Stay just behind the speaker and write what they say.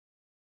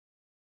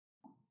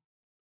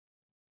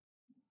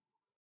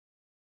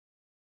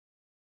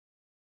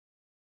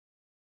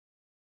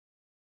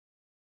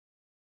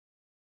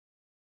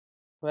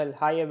Well,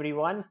 hi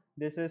everyone.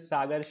 This is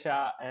Sagar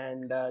Shah,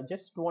 and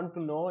just want to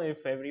know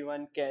if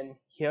everyone can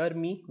hear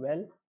me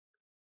well.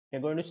 We're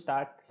going to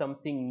start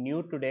something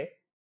new today,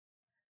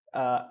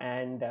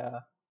 and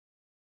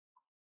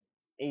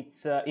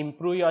it's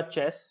Improve Your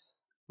Chess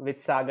with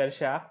Sagar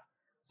Shah.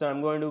 So,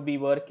 I'm going to be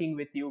working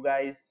with you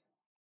guys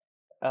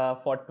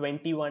for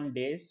 21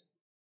 days.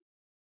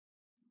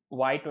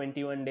 Why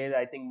 21 days?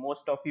 I think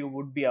most of you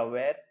would be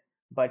aware,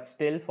 but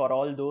still, for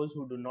all those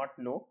who do not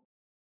know,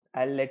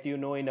 I'll let you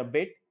know in a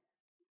bit.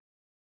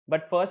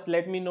 But first,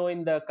 let me know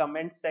in the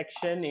comment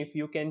section if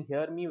you can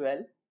hear me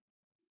well.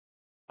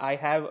 I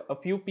have a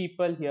few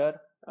people here.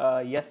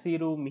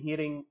 Yasiru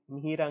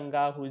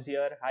Mihiranga, who's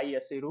here. Hi,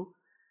 Yasiru.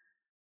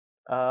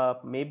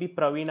 Maybe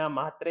Pravina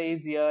Mhatre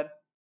is here.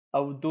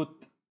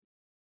 Avdut,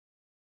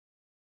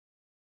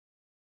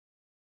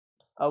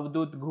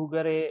 Avdut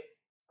Ghugare.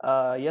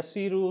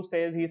 Yasiru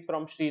says he's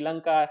from Sri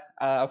Lanka.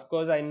 Of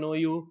course, I know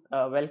you.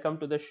 Welcome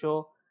to the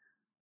show.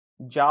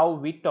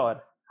 Jao Vitor.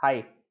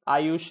 Hi.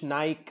 Ayush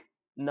Naik,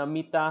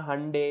 Namita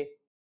Hande,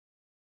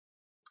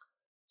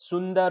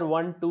 Sundar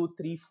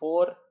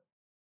 1234,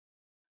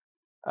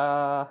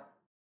 uh,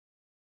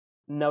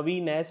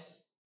 Naveen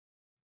S.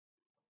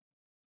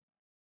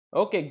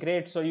 Okay,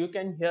 great. So you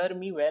can hear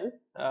me well.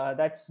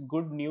 That's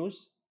good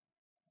news.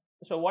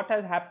 So what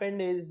has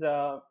happened is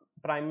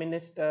Prime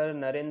Minister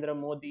Narendra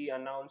Modi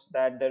announced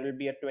that there will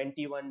be a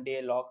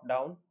 21-day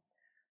lockdown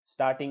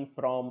starting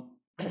from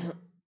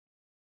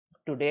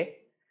today.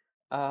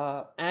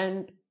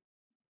 And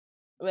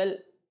well,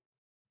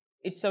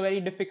 it's a very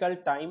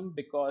difficult time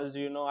because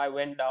I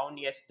went down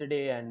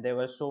yesterday and there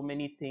were so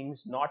many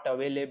things not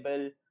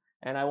available,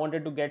 and I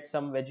wanted to get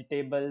some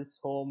vegetables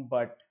home,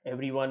 but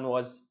everyone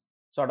was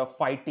sort of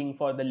fighting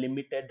for the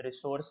limited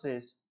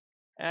resources.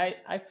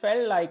 I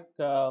felt like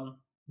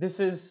this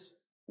is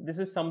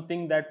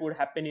something that would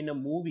happen in a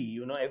movie.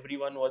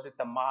 Everyone was with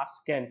a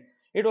mask, and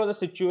it was a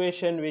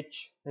situation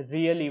which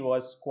really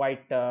was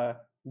quite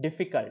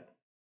difficult.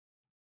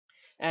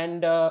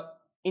 And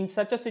in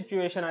such a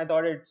situation, I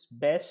thought it's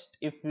best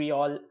if we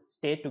all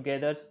stay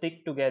together,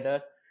 stick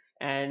together.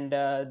 And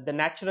the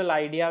natural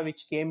idea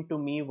which came to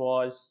me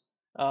was,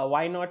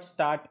 why not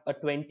start a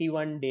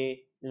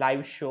 21-day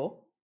live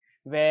show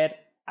where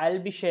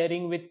I'll be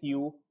sharing with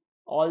you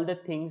all the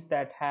things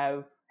that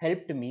have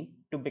helped me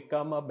to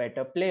become a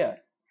better player.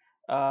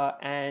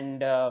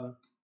 And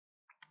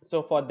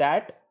So for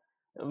that,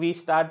 we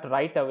start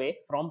right away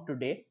from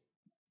today,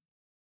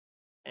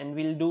 and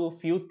we'll do a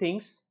few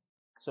things.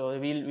 So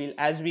we'll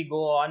as we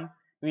go on,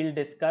 we'll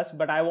discuss,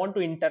 but I want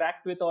to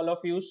interact with all of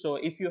you. So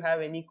if you have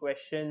any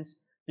questions,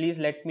 please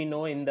let me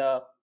know in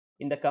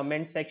the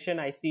comment section.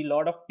 I see a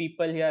lot of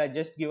people here. I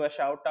just give a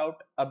shout out: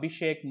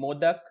 Abhishek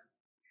Modak,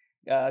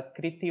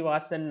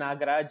 Krithivasan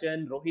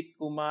Nagarajan, Rohit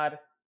Kumar,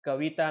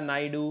 Kavita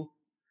Naidu,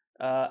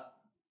 uh,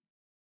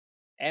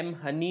 M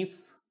Hanif,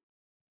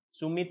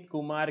 Sumit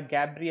Kumar,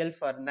 Gabriel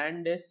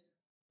Fernandez,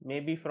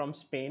 maybe from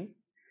Spain,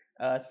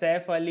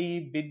 Saif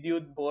Ali,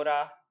 Bidyut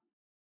Bora,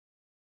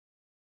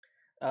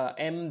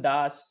 M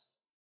Das,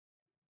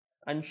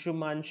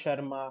 Anshuman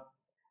Sharma.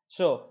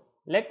 So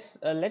let's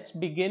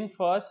begin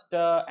first,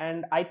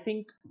 and I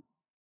think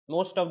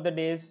most of the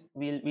days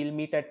we'll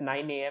meet at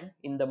 9 a.m.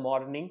 in the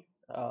morning.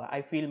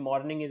 I feel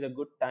morning is a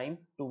good time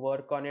to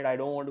work on it. I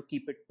don't want to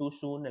keep it too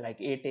soon, like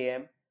 8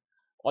 a.m.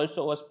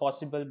 Also was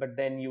possible, but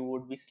then you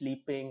would be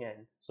sleeping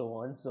and so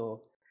on.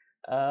 So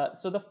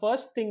the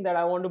first thing that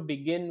I want to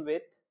begin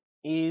with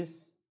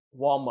is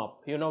warm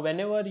up.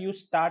 Whenever you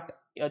start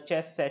a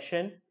chess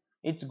session,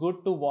 it's good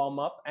to warm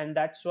up, and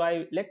that's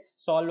why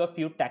let's solve a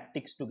few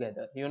tactics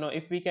together.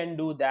 If we can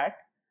do that,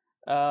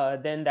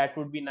 then that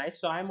would be nice.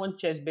 So I'm on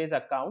chessbase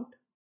account,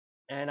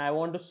 and I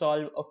want to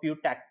solve a few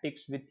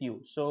tactics with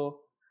you. So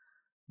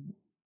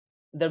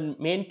the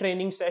main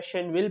training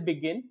session will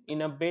begin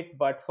in a bit,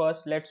 but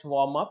first let's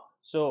warm up.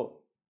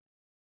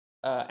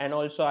 And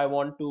also I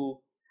want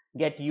to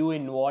get you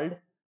involved.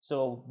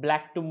 So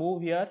black to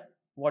move here.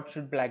 What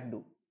should black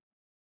do?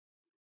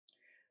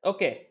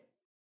 Okay,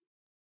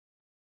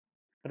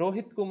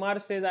 Rohit Kumar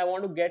says, I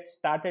want to get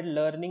started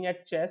learning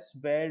at chess.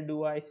 Where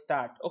do I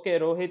start? Okay,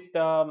 Rohit,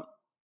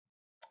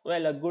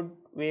 well, a good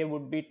way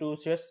would be to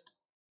just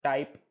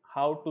type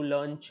how to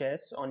learn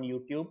chess on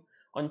YouTube.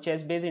 On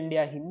Chessbase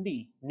India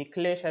Hindi,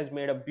 Niklesh has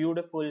made a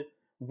beautiful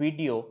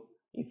video.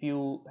 If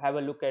you have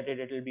a look at it,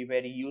 it will be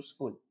very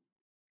useful.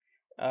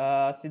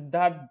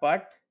 Siddharth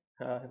Bhatt,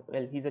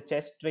 well, he's a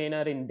chess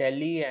trainer in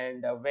Delhi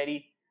and a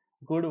very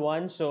good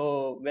one.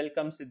 So,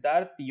 welcome,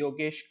 Siddharth.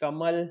 Yogesh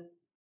Kamal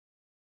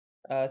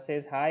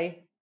says hi.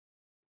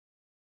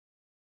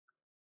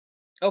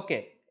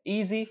 Okay,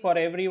 easy for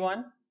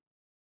everyone.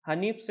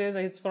 Hanif says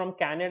it's from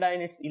Canada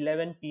and it's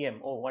 11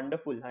 p.m. Oh,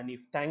 wonderful, Hanif.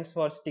 Thanks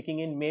for sticking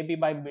in. Maybe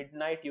by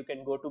midnight you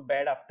can go to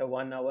bed after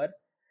 1 hour.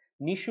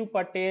 Nishu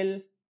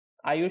Patel,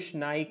 Ayush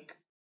Naik,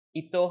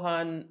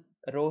 Itohan,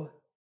 Rahul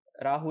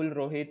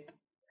Rohit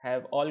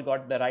have all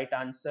got the right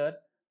answer.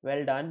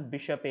 Well done.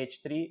 Bishop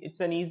h3.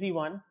 It's an easy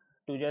one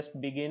to just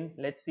begin.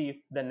 Let's see if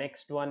the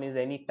next one is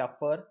any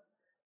tougher.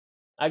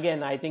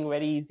 Again, I think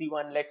very easy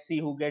one. Let's see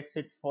who gets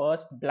it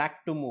first.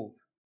 Black to move.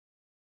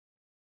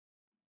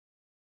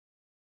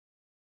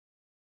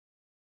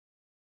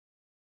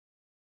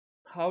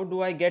 How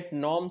do I get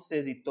norm,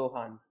 says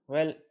Itohan.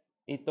 Well,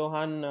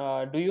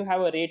 Itohan, do you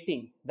have a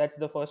rating? That's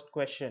the first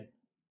question.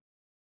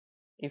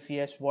 If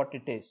yes, what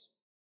it is?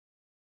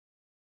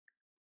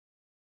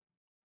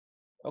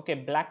 Okay,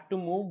 black to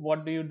move.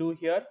 What do you do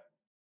here?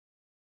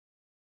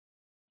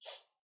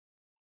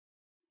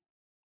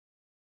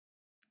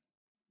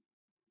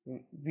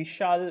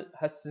 Vishal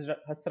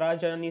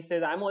Hasrajani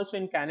says, I'm also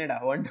in Canada.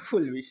 Wonderful,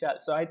 Vishal.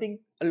 So I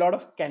think a lot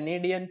of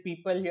Canadian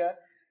people here.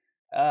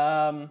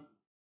 Um,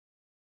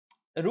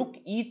 Rook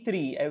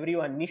E3,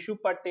 everyone. Nishu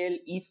Patel,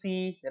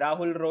 EC,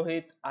 Rahul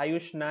Rohit,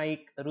 Ayush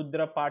Naik,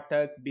 Rudra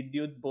Pathak,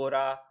 Bidyut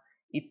Bora,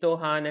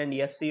 Itohan, and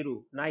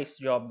Yasiru. Nice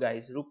job,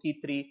 guys. Rook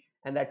E3,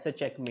 and that's a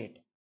checkmate.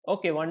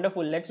 Okay,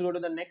 wonderful. Let's go to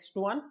the next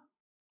one.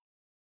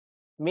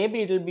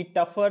 Maybe it'll be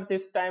tougher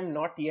this time,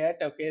 not yet.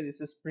 Okay,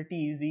 this is pretty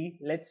easy.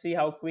 Let's see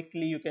how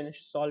quickly you can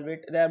solve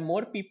it. There are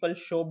more people.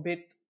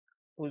 Shobhit,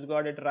 who's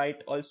got it right.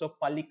 Also,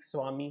 Palik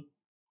Swami.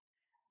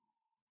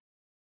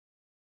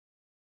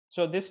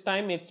 So this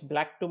time it's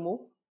black to move.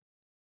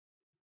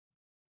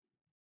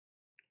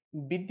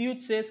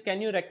 Bidyut says,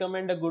 can you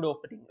recommend a good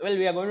opening? Well,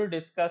 we are going to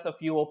discuss a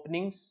few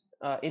openings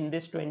in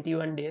this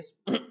 21 days.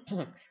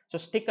 So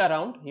stick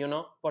around,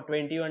 for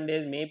 21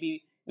 days.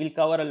 Maybe we'll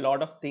cover a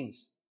lot of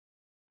things.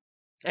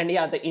 And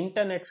yeah, the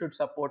internet should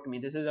support me.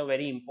 This is a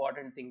very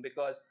important thing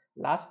because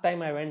last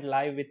time I went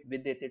live with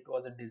it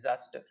was a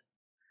disaster.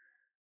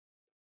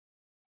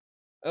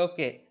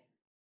 Okay,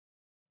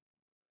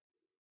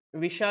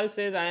 Vishal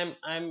says I'm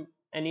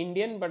an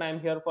Indian but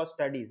I'm here for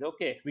studies.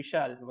 Okay,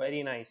 Vishal,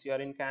 very nice. You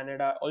are in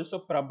Canada.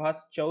 Also Prabhas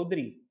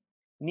Chaudhary.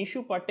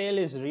 Nishu Patel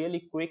is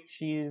really quick.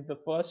 She is the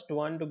first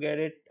one to get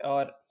it,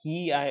 or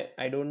he.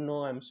 I don't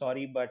know. I'm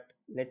sorry, but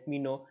let me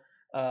know.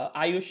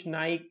 Ayush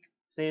Naik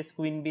says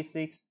Queen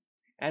B6,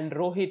 and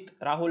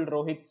Rahul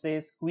Rohit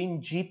says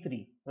Queen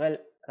G3. Well,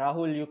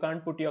 Rahul, you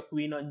can't put your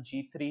queen on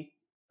G3.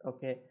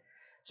 Okay.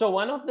 So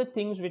one of the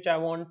things which I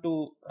want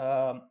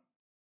to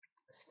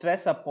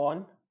stress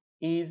upon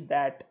is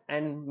that,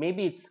 and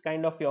maybe it's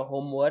kind of your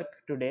homework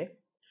today,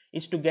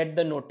 is to get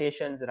the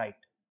notations right.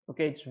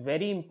 Okay, it's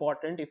very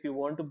important if you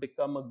want to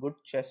become a good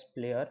chess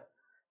player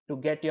to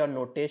get your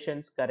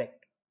notations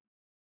correct.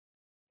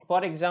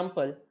 For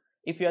example,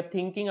 if you're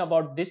thinking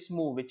about this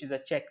move, which is a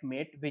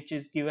checkmate, which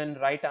is given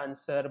right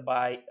answer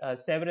by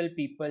several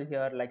people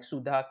here like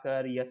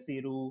Sudhakar,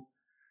 Yasiru,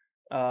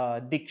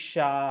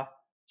 Diksha,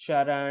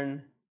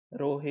 Sharan,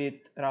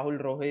 Rohit,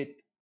 Rahul Rohit,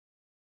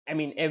 I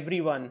mean,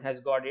 everyone has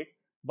got it,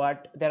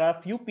 but there are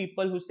a few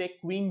people who say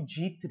Queen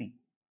G3.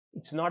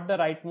 It's not the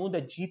right move.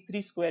 The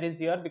G3 square is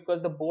here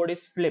because the board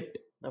is flipped.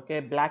 Okay,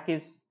 black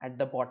is at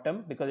the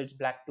bottom because it's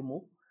black to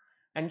move.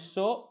 And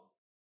so,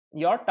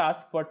 your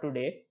task for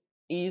today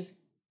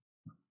is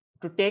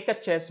to take a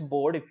chess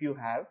board if you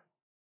have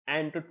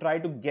and to try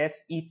to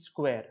guess each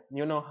square.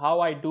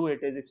 How I do it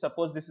is, if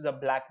suppose this is a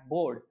black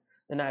board,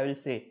 then I will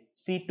say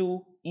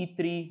c2,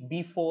 e3,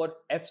 b4,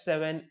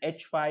 f7,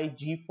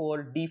 h5,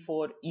 g4,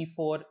 d4,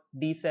 e4,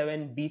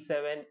 d7,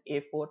 b7,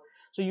 a4.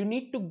 So you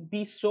need to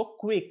be so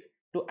quick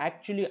to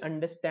actually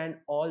understand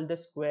all the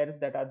squares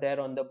that are there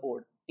on the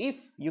board.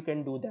 If you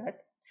can do that,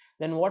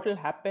 then what will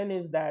happen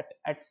is that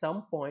at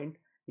some point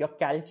your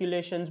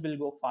calculations will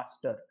go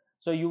faster.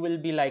 So you will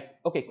be like,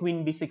 okay,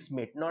 queen b6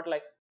 mate, not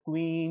like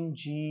queen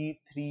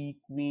g3,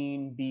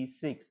 queen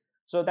b6.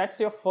 So that's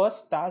your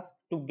first task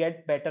to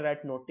get better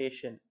at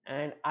notation.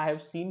 And I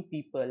have seen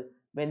people,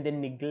 when they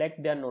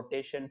neglect their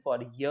notation for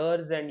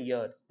years and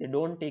years, they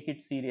don't take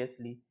it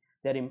seriously,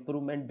 their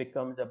improvement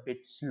becomes a bit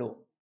slow.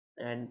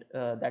 And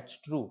that's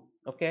true.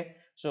 Okay,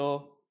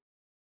 so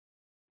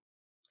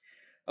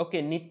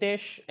okay,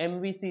 Nitesh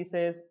MVC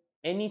says,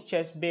 any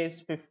chess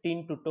based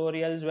 15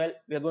 tutorials? Well,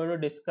 we're going to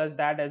discuss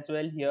that as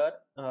well here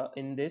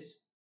in this.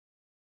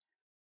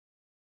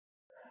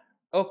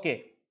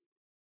 Okay.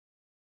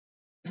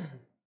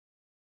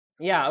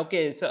 Yeah,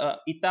 okay. So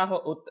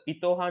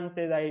Itohan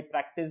says, I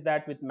practice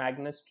that with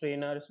Magnus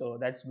Trainer. So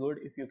that's good.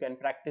 If you can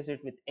practice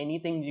it with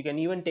anything, you can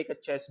even take a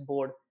chess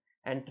board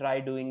and try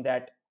doing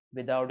that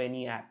without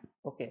any app.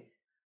 Okay.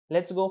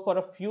 Let's go for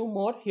a few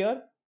more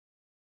here.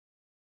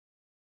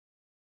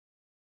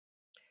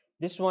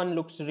 This one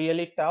looks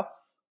really tough,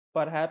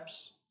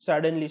 perhaps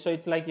suddenly. So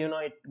it's like,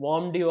 it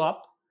warmed you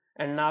up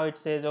and now it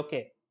says,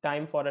 okay,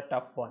 time for a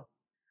tough one.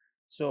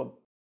 So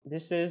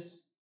this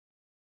is,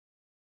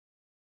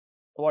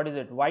 what is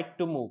it? White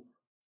to move.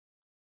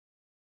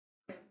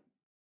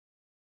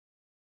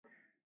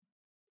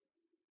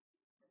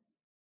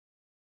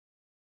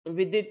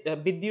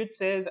 Vidyut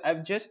says,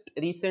 I've just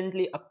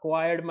recently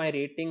acquired my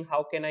rating.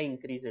 How can I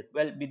increase it?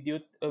 Well,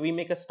 Vidyut, we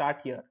make a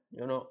start here.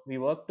 We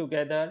work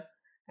together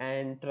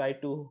and try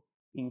to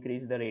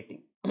increase the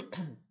rating.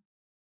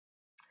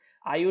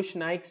 Ayush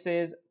Naik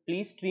says,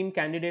 please stream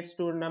candidates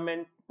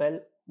tournament. Well,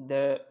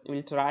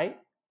 we'll try.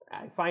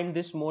 I find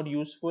this more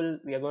useful.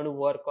 We are going to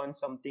work on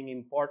something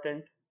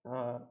important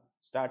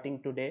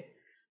starting today.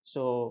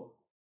 So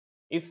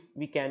if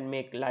we can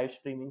make live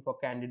streaming for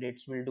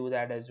candidates, we'll do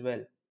that as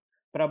well.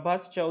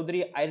 Prabhas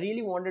Chaudhary, I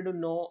really wanted to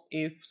know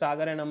if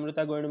Sagar and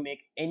Amrita are going to make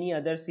any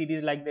other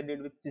series like they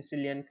did with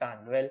Sicilian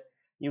Khan. Well,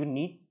 you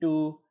need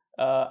to.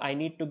 I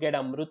need to get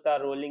Amrita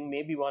rolling.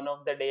 Maybe one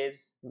of the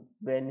days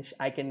when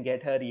I can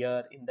get her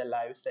here in the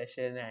live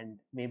session and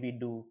maybe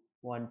do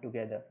one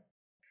together.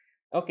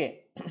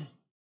 Okay,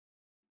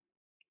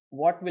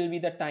 what will be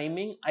the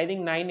timing? I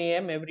think 9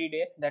 a.m. every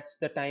day. That's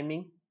the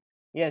timing.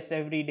 Yes,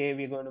 every day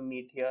we're going to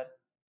meet here.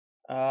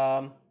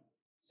 Um,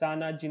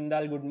 Sana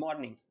Jindal, good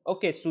morning.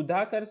 Okay,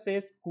 Sudhakar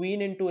says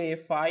queen into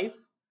a5.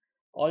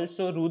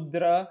 Also,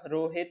 Rudra,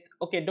 Rohit.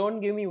 Okay, don't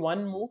give me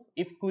one move.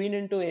 If queen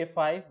into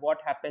a5, what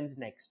happens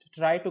next?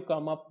 Try to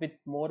come up with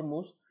more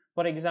moves.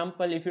 For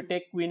example, if you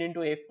take queen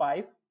into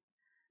a5,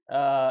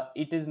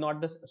 it is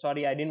not the,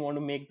 sorry, I didn't want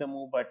to make the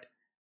move, but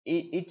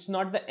it's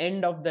not the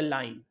end of the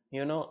line.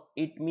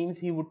 It means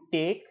he would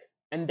take,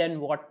 and then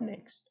what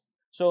next?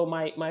 So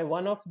my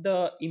one of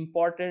the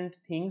important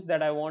things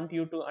that I want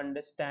you to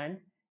understand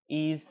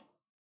is,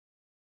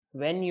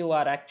 when you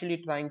are actually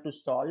trying to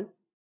solve,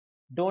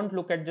 don't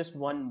look at just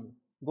one move,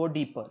 go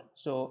deeper.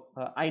 So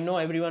I know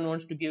everyone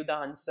wants to give the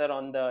answer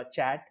on the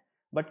chat,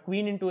 but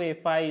queen into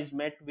a5 is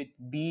met with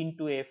b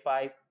into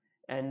a5,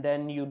 and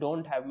then you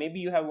don't have, maybe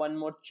you have one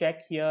more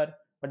check here,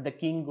 but the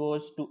king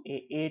goes to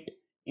a8.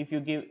 If you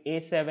give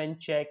a7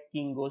 check,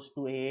 king goes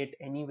to a8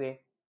 anyway.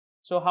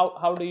 So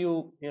how do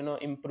you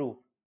improve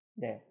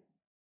there?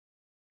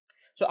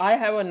 So I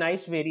have a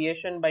nice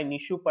variation by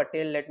Nishu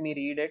Patel. Let me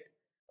read it.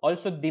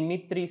 Also,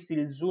 Dimitri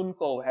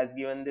Silzunkov has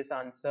given this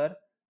answer,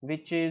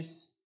 which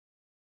is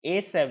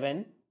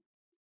a7,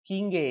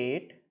 king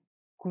a8,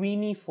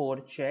 queen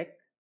e4 check,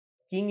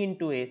 king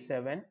into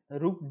a7,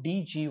 rook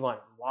dg1.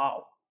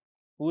 Wow,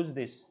 who's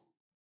this?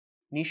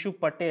 Nishu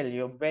Patel.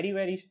 You're very,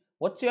 very.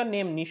 What's your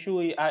name,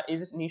 Nishu?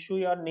 Is Nishu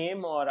your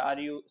name, or are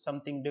you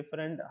something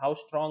different? How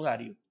strong are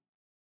you?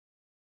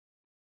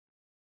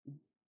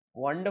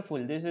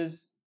 Wonderful. This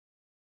is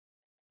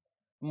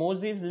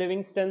Moses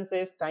Livingston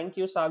says, thank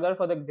you, Sagar,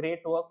 for the great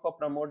work for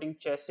promoting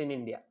chess in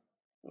India.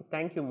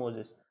 Thank you,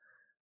 Moses.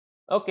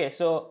 Okay,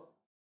 so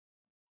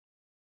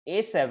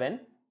a7,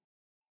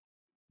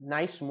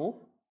 nice move,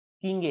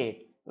 king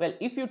 8. Well,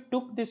 if you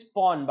took this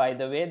pawn, by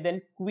the way,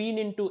 then queen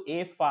into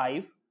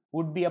a5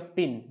 would be a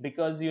pin,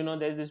 because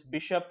there's this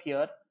bishop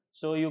here,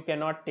 so you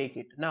cannot take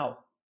it. Now,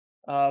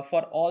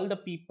 for all the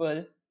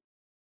people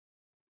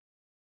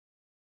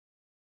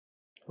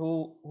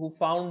who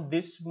found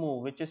this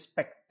move, which is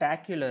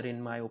spectacular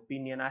in my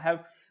opinion. I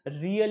have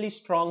really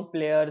strong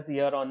players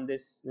here on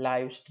this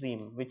live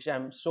stream, which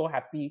I'm so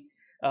happy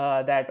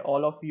that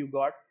all of you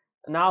got.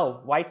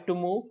 Now, white to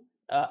move.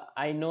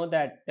 I know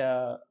that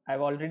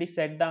I've already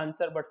said the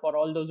answer, but for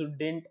all those who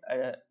didn't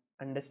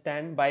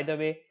understand, by the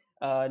way,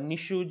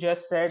 Nishu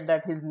just said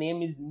that his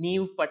name is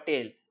Neev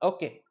Patel.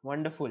 Okay,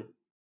 wonderful.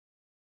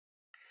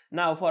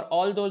 Now, for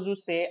all those who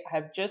say, I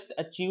have just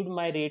achieved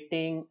my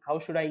rating, how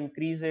should I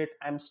increase it?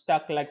 I'm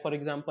stuck, like for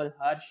example,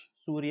 Harsh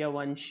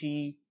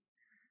Suryavanshi,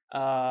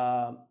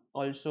 uh,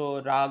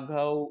 also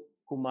Raghav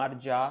Kumar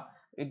Jha.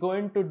 We're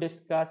going to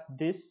discuss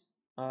this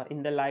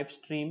in the live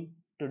stream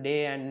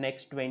today and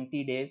next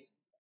 20 days.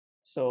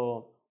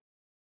 So,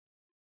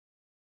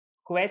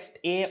 Quest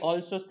A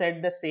also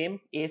said the same,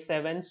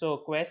 A7. So,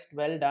 Quest,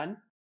 well done.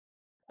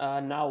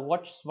 Now,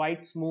 what's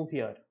White's move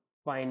here,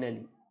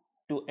 finally,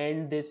 to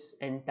end this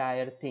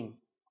entire thing?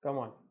 Come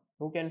on,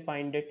 who can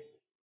find it?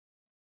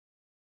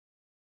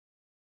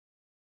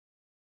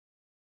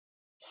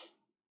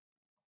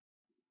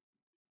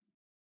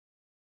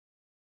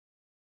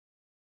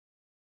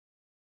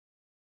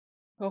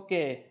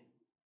 Okay,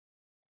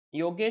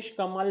 Yogesh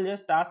Kamal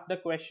just asked the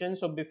question.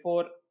 So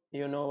before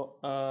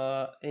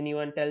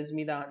anyone tells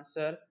me the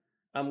answer,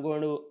 I'm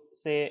going to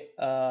say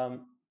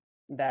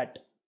that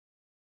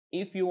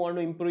if you want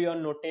to improve your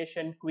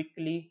notation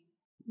quickly,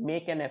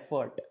 make an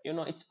effort.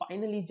 It's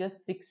finally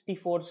just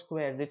 64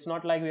 squares. It's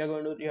not like you have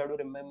to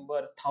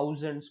remember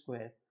 1,000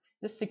 squares.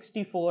 Just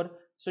 64.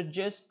 So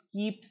just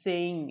keep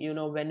saying,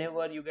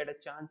 whenever you get a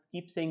chance,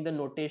 keep saying the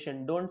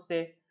notation. Don't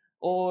say,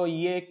 oh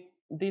yeah,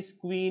 this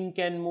queen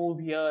can move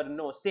here.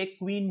 No, say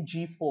queen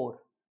g4,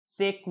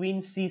 say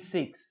queen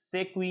c6,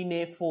 say queen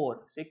a4,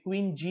 say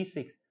queen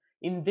g6.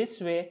 In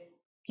this way,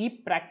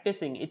 keep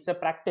practicing. It's a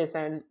practice,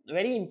 and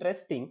very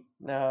interesting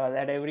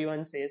that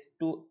everyone says,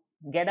 to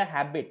get a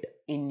habit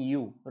in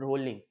you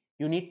rolling,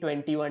 you need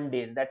 21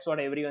 days. That's what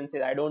everyone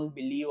says. I don't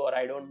believe, or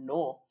I don't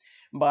know,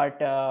 but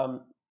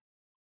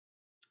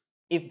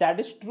if that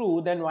is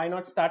true, then why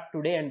not start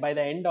today, and by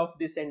the end of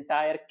this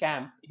entire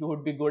camp you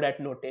would be good at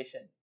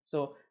notation.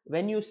 So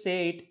when you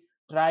say it,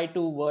 try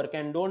to work,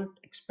 and don't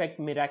expect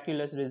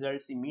miraculous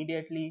results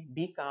immediately.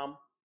 Be calm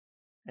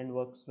and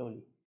work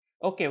slowly.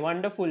 Okay,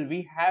 wonderful.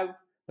 We have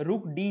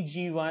Rook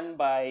DG1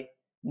 by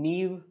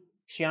Neve,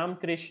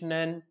 Shyam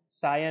Krishnan,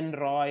 Sayan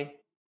Roy,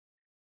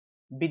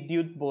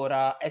 Bidyut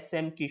Bora,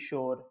 SM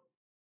Kishore,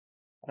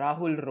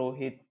 Rahul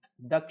Rohit,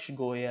 Daksh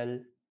Goyal,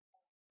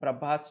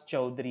 Prabhas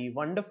Chaudhary.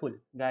 Wonderful,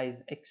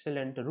 guys.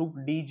 Excellent. Rook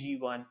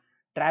DG1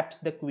 traps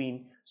the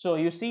queen. So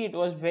you see, it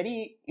was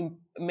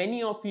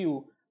many of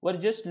you were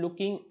just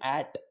looking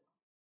at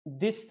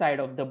this side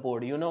of the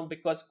board,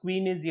 because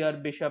queen is here,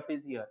 bishop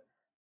is here.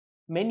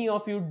 Many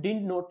of you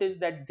didn't notice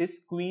that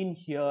this queen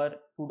here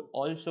could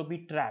also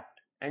be trapped.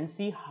 And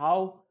see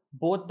how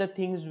both the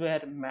things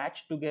were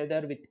matched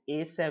together with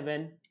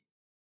a7,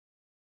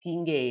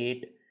 king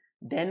a8,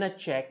 then a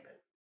check,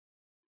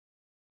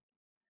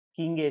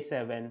 king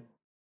a7,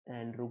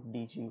 and rook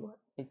dg1.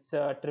 It's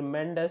a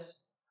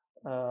tremendous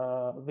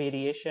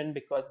variation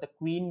because the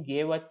queen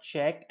gave a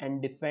check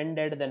and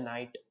defended the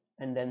knight,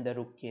 and then the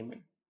rook came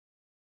in.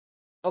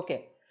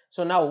 Okay,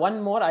 so now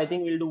one more. I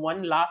think we'll do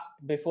one last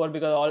before,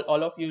 because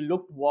all of you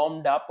looked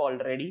warmed up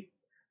already.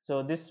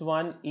 So this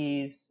one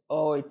is,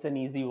 oh, it's an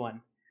easy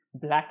one.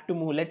 Black to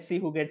move. Let's see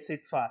who gets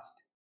it fast.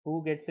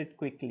 Who gets it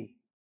quickly?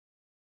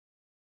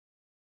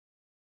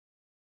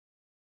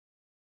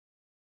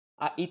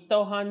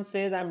 Itohan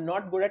says, I'm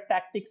not good at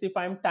tactics if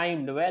I'm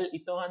timed. Well,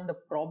 Itohan, the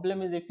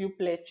problem is if you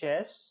play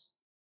chess,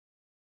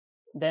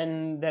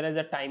 then there is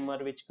a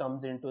timer which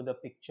comes into the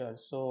picture.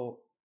 So,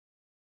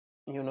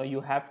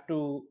 you have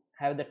to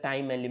have the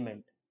time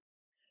element.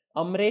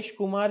 Amresh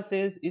Kumar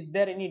says, is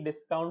there any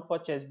discount for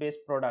chess-based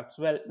products?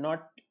 Well,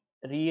 not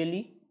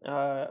really,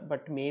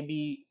 but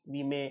maybe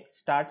we may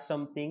start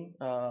something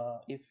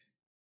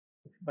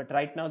but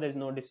right now there's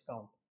no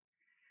discount.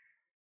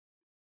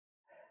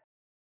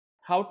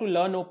 How to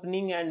learn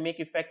opening and make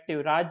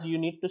effective? Raj, you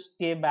need to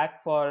stay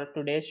back for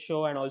today's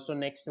show and also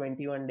next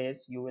 21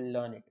 days you will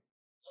learn it.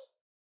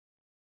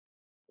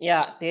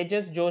 Yeah,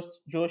 Tejas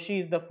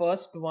Joshi is the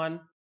first one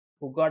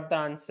who got the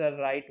answer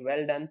right.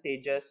 Well done,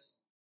 Tejas.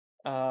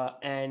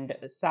 And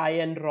Sai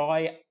and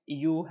Roy,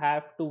 you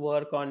have to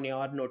work on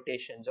your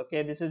notations.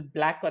 Okay, this is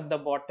black at the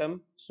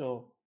bottom.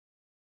 So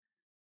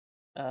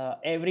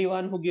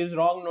everyone who gives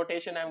wrong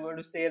notation, I'm going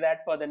to say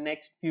that for the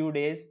next few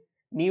days.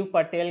 Neev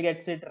Patel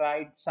gets it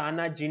right.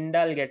 Sana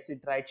Jindal gets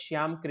it right.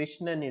 Shyam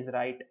Krishnan is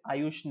right.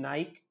 Ayush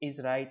Naik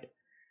is right.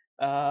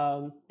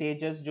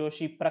 Tejas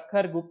Joshi,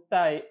 Prakhar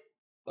Gupta.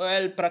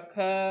 Well,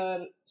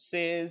 Prakhar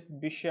says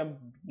bishop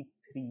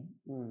b3.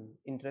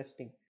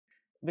 Interesting.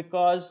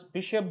 Because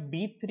bishop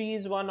b3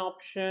 is one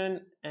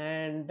option,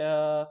 and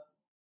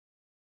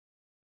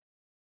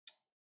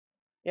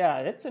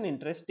yeah, that's an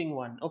interesting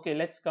one. Okay,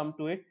 let's come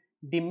to it.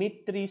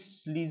 Dmitry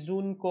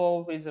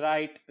Slizunkov is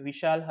right.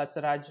 Vishal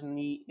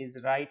Hasrajani is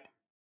right.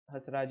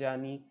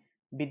 Hasrajani.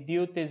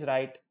 Vidyut is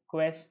right.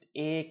 Quest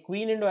A.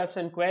 Queen into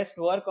f7. Quest,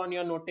 work on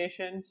your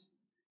notations.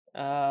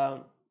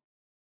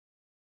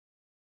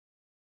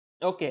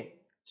 Okay,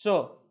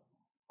 so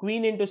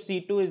queen into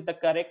c2 is the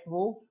correct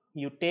move.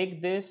 You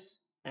take this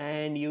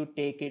and you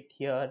take it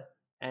here,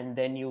 and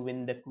then you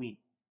win the queen.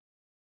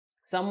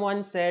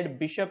 Someone said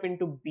bishop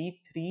into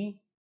b3.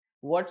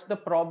 What's the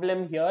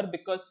problem here?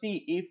 Because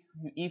see,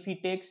 if he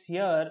takes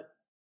here,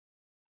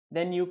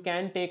 then you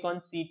can take on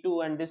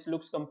c2 and this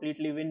looks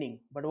completely winning.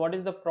 But what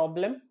is the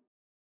problem?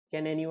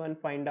 Can anyone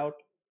find out?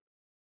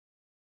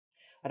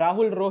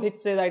 Rahul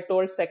Rohit says, I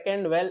told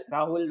second. Well,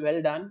 Rahul,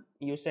 well done.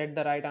 You said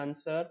the right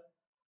answer.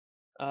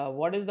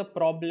 What is the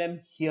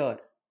problem here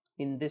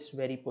in this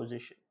very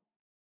position?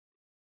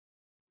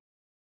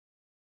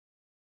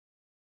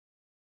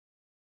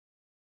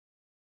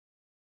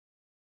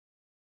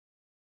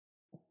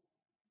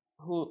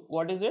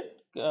 What is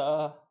it?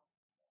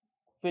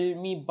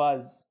 Filmy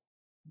Buzz.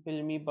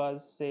 Filmy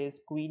Buzz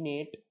says Queen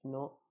 8.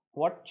 No.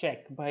 What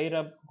check?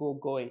 Bhairab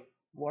Gogoi.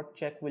 What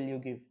check will you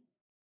give?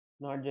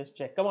 Not just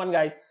check. Come on,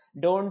 guys.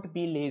 Don't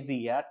be lazy.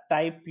 Yeah?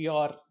 Type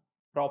your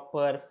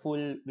proper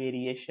full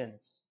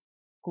variations.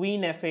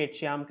 Queen F8.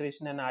 Shyam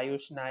Krishnan,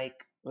 Ayush Naik.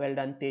 Well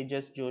done,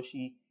 Tejas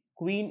Joshi.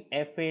 Queen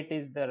F8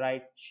 is the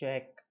right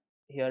check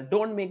here.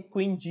 Don't make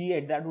Queen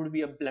G8. That would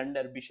be a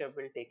blunder. Bishop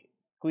will take it.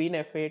 Queen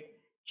F8.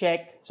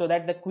 Check so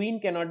that the queen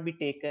cannot be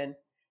taken,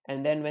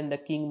 and then when the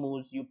king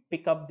moves you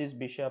pick up this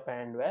bishop,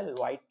 and well,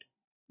 white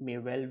may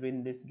well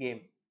win this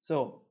game.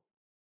 So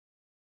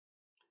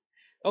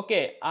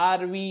okay,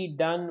 are we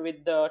done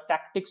with the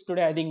tactics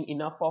today? I think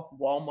enough of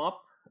warm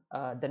up.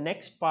 The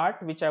next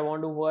part which I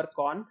want to work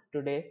on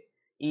today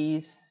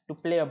is to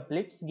play a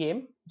blitz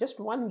game, just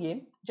one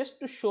game, just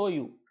to show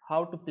you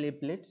how to play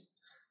blitz.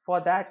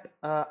 For that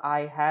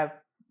I have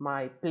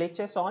my play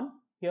chess on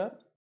here,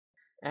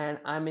 and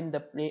I'm in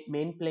the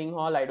main playing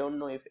hall. I don't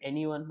know if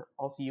anyone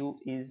of you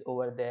is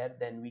over there,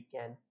 then we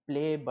can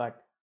play,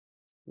 but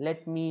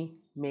let me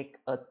make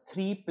a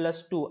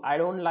 3+2. I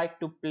don't like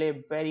to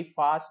play very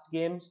fast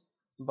games,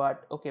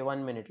 but okay,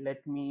 1 minute.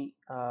 Let me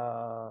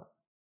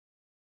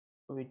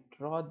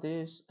withdraw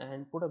this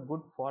and put a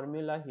good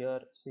formula here,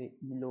 say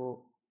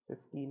ELO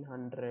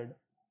 1500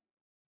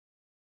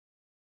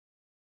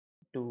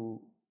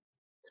 to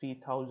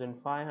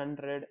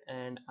 3500,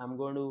 and I'm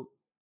going to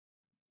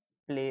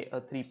play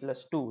a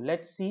 3+2.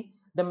 Let's see.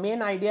 The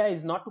main idea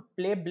is not to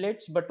play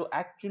blitz, but to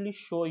actually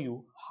show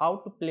you how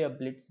to play a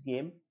blitz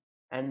game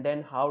and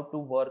then how to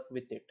work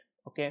with it.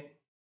 Okay.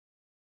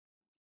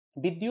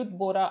 Vidyut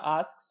Bora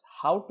asks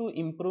how to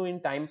improve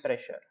in time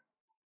pressure.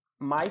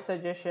 My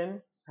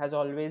suggestion has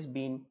always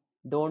been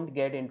don't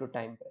get into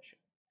time pressure.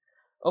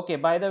 Okay,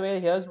 by the way,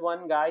 here's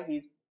one guy.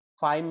 He's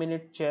 5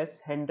 minute chess,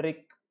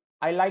 Hendrik.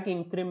 I like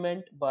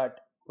increment, but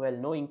well,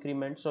 no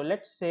increment. So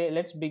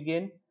let's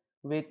begin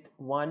with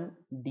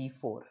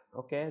 1d4.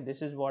 Okay,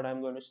 this is what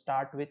I'm going to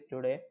start with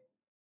today.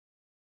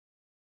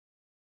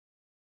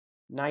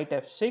 Knight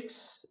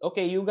f6.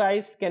 Okay, you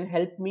guys can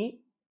help me.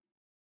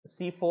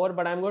 c4,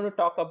 but I'm going to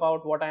talk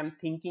about what I'm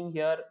thinking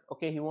here.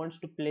 Okay, he wants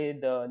to play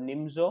the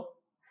Nimzo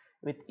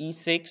with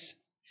e6.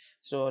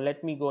 So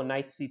let me go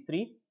knight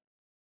c3,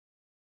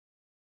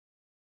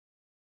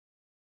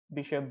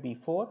 bishop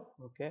b4.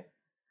 Okay,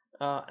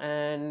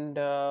 and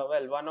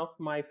well, one of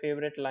my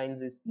favorite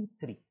lines is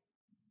e3.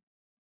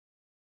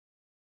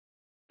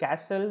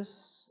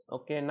 Castles.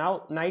 Okay,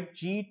 now knight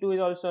g2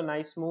 is also a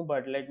nice move,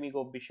 but let me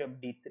go bishop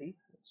d3.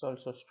 It's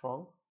also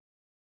strong.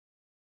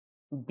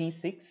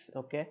 b6.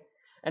 Okay,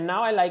 and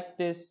now I like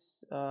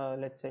this.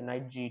 Let's say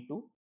knight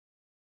g2,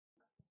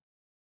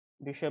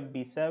 bishop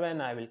b7.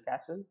 I will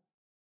castle.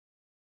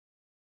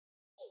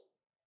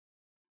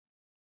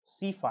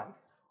 c5.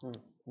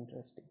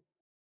 Interesting.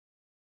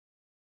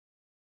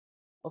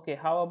 Okay,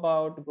 how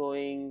about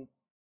going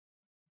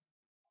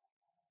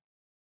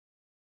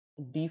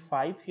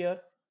d5 here?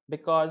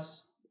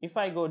 Because if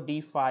I go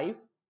d5,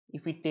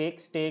 if he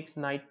takes,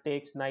 knight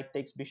takes,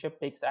 bishop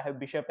takes, I have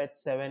bishop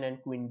h7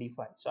 and queen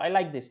d5. So I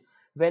like this.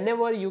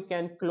 Whenever you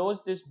can close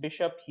this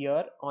bishop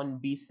here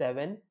on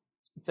b7,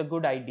 it's a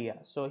good idea.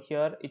 So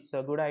here it's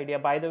a good idea.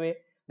 By the way,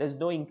 there's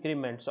no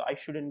increment, so I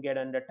shouldn't get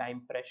under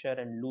time pressure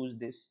and lose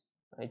this.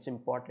 It's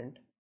important.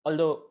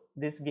 Although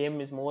this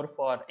game is more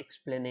for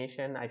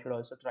explanation, I should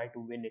also try to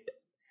win it.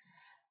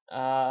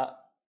 Uh,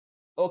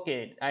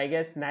 okay, I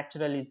guess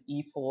natural is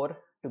e4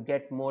 to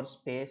get more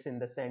space in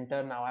the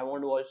center. Now I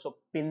want to also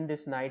pin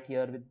this knight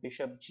here with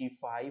bishop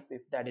g5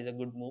 if that is a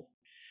good move.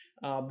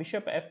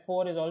 Bishop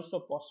f4 is also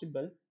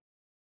possible.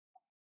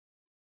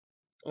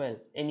 Well,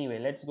 anyway,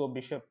 let's go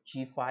bishop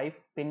g5.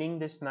 Pinning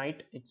this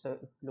knight, it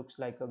looks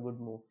like a good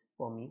move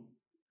for me.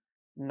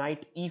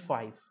 Knight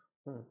e5.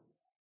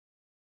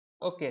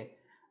 Okay.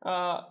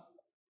 Uh,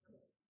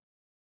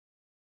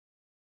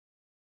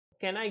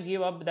 can I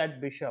give up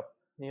that bishop?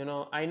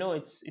 I know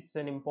it's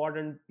an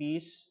important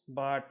piece,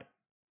 but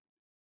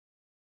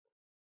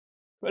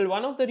well,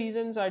 one of the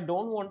reasons I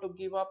don't want to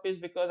give up is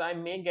because I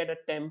may get a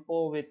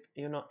tempo with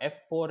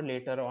f4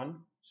 later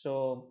on.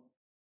 So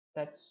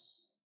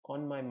that's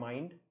on my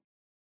mind.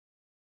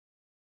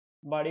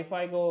 But if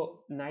I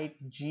go knight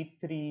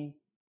g3,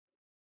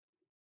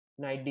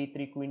 knight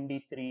d3, queen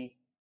d3,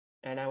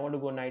 and I want to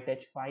go knight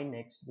h5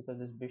 next because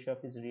this bishop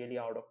is really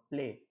out of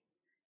play.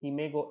 He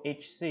may go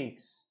h6,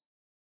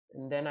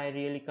 and then I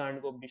really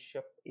can't go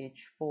bishop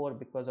h4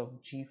 because of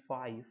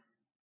g5,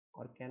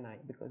 or can I?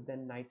 Because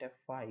then knight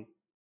f5,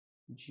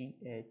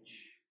 gh.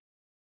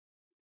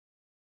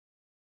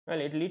 Well,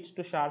 it leads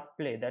to sharp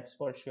play, that's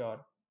for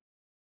sure.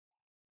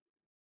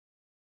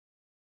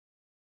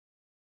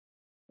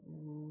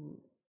 Mm,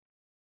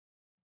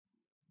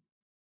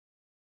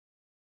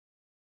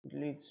 it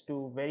leads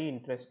to very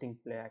interesting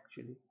play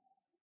actually.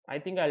 I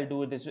think I'll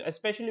do this,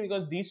 especially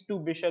because these two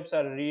bishops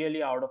are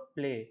really out of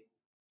play.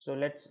 So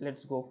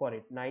let's go for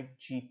it. Knight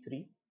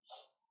g3.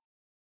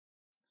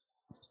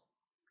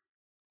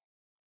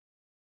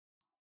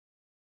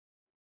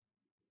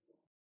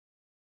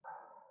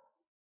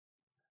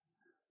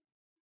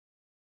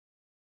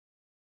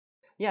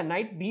 Yeah,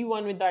 knight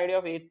b1 with the idea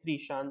of a3.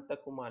 Shanta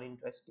Kumar,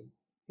 interesting.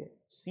 Okay,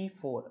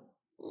 c4.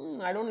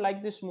 I don't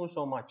like this move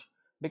so much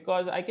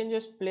because I can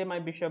just play my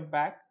bishop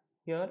back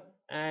here,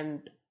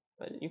 and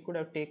well, you could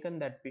have taken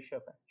that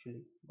bishop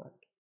actually, but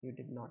you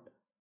did not.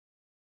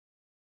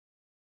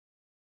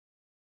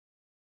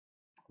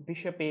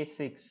 Bishop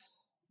a6.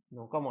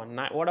 No, come on.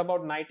 What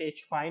about knight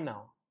h5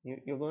 now?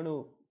 You're going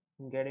to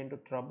get into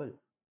trouble.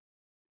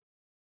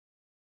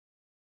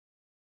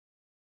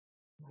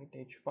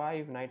 Knight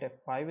h5, knight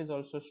f5 is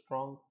also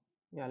strong.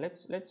 Yeah,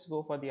 let's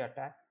go for the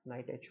attack.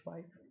 Knight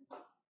h5.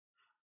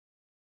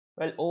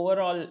 Well,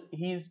 overall,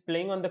 he's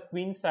playing on the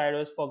queen side,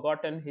 has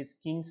forgotten his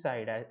king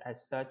side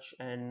as such,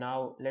 and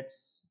now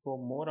let's go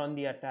more on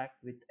the attack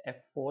with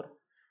f4.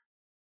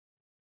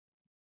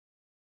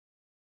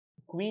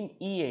 Queen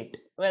e8.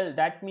 Well,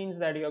 that means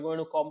that you're going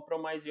to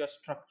compromise your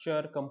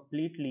structure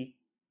completely.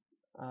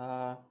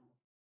 Uh,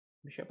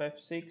 Bishop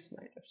f6,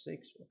 knight f6.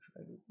 What should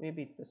I do?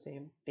 Maybe it's the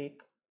same.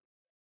 Take.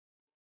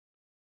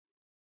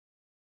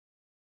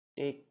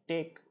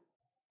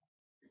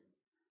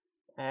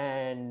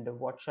 And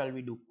what shall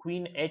we do?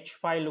 Queen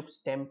h5 looks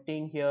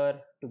tempting here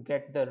to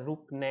get the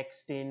rook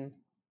next in.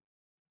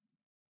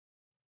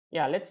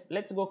 Yeah,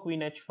 let's go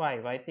queen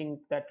h5. I think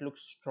that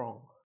looks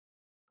strong.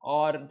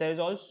 Or there's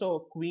also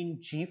queen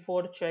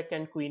g4 check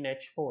and queen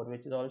h4,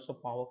 which is also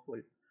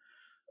powerful.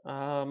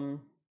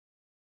 um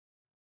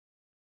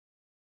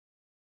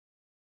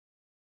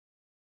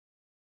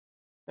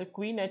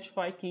Queen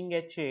h5, king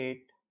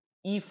h8,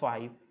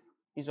 e5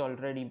 is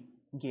already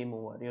game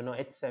over,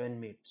 h7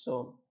 mate.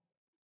 So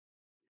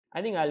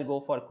I think I'll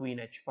go for queen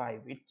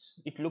h5.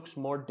 It looks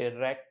more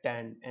direct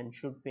and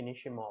should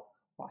finish him off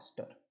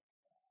faster.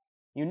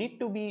 You need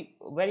to be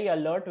very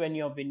alert when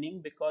you're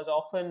winning, because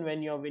often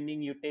when you're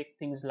winning you take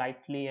things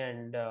lightly,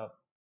 and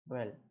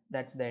well,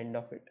 that's the end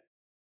of it.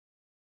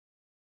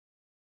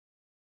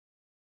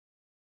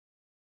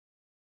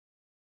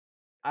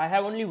 I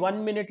have only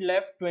 1 minute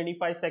left,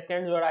 25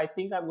 seconds, but I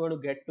think I'm going to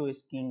get to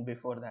his king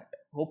before that.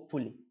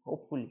 Hopefully,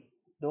 hopefully.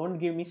 Don't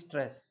give me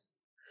stress.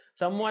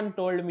 Someone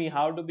told me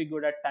how to be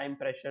good at time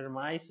pressure.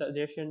 My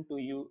suggestion to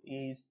you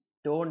is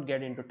don't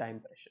get into time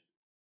pressure.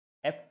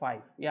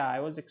 F5. Yeah, I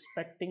was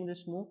expecting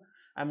this move.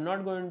 I'm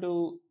not going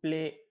to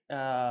play.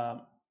 Yeah,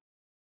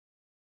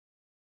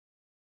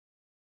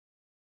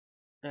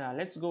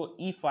 let's go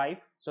E5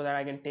 so that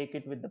I can take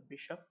it with the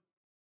bishop.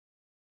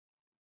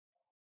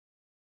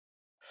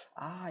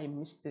 Ah, I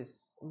missed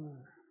this.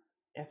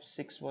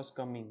 F6 was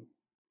coming.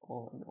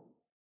 Oh no.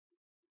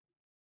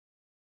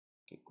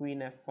 Okay, queen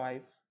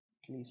F5.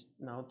 At least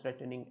now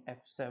threatening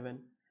F7,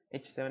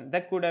 H7.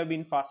 That could have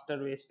been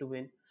faster ways to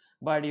win.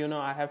 But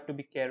I have to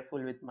be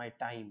careful with my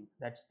time.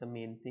 That's the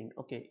main thing.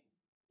 Okay,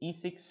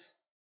 E6.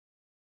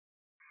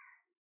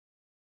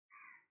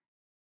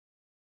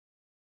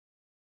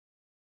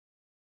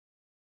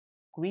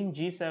 Queen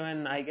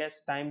G7. I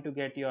guess time to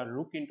get your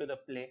rook into the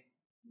play.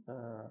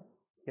 Uh,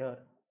 Here.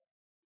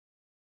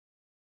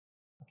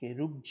 Okay,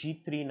 rook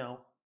G3 now.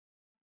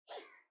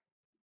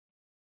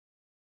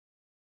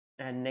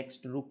 And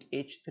next rook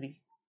H3.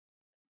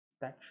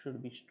 That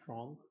should be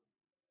strong.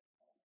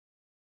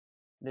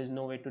 There's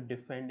no way to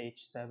defend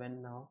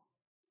H7 now.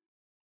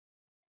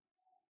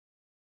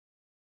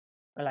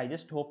 Well, I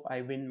just hope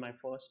I win my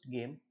first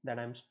game that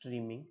I'm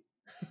streaming.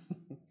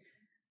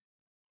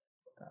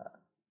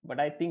 But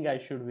I think I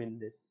should win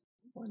this.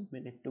 1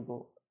 minute to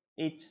go.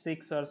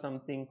 H6 or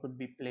something could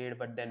be played,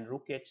 but then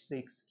rook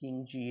H6,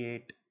 king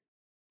G8,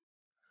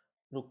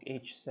 rook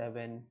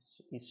H7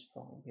 is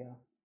strong. Yeah.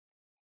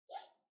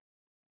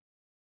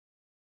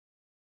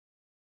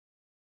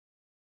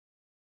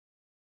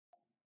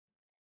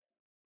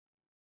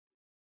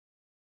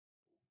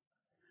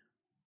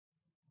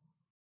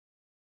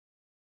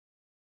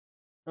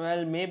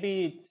 Well,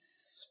 maybe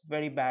it's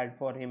very bad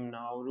for him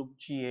now. Rook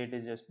G8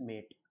 is just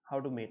mate. How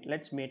to mate?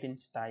 Let's mate in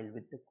style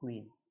with the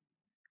queen.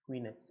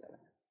 Queen H7.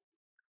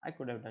 I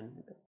could have done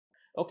it.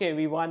 Okay,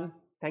 we won.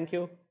 Thank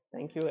you.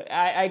 Thank you.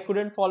 I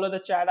couldn't follow the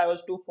chat. I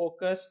was too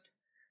focused.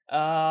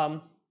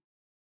 Um,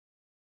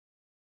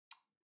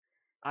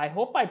 I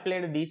hope I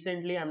played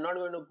decently. I'm not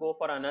going to go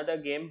for another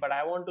game, but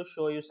I want to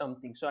show you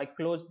something. So I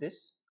close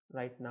this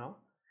right now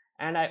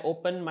and I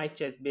open my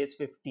chess base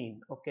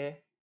 15. Okay.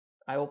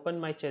 I open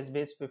my chess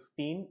base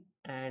 15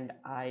 and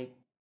I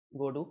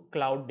go to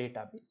cloud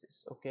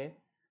databases. Okay.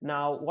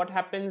 Now what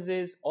happens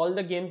is all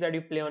the games that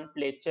you play on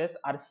play chess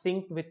are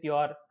synced with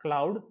your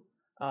cloud.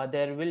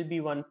 There will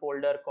be one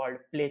folder called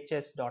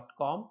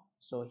playchess.com.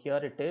 So here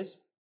it is.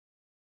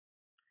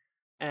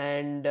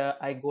 And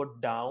I go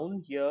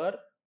down here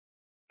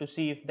to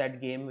see if that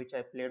game which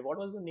I played, what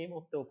was the name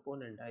of the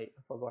opponent? I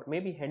forgot.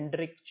 Maybe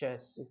Hendrik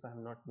Chess, if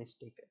I'm not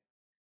mistaken.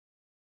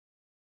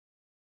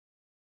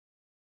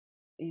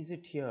 Is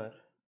it here?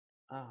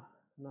 Ah,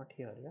 not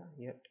here. Yeah,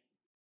 yet.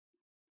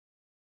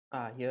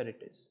 Ah, here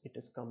it is. It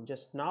has come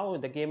just now.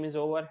 The game is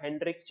over.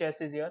 Hendrik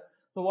Chess is here.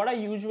 So what I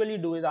usually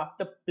do is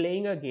after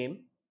playing a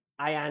game,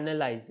 I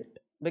analyze it,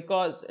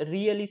 because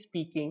really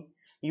speaking,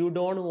 you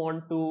don't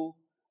want to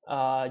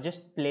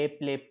just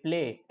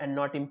play and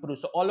not improve.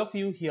 So all of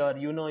you here,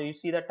 you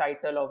see the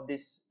title of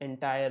this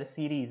entire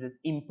series is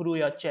Improve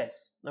Your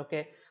Chess.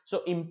 Okay.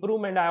 So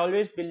improvement, I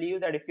always believe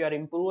that if you are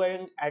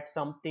improving at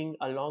something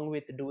along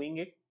with doing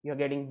it, you're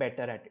getting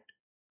better at it.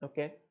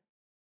 Okay.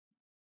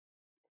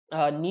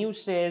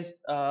 News says,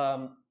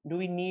 do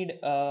we need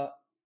a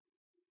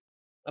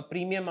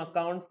premium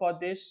account for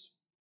this?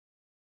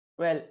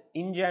 Well,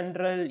 in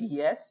general,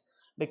 yes,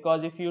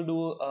 because if you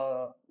do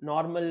a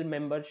normal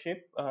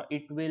membership,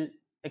 it will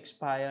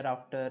expire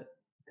after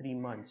 3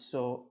 months.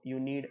 So you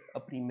need a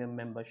premium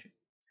membership.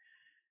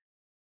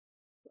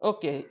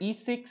 Okay,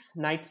 e6,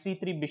 knight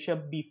c3,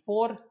 bishop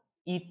b4,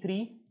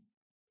 e3,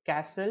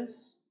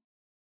 castles,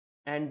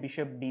 and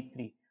bishop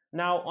d3.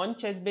 Now on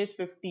chessbase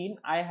 15,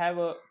 I have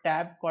a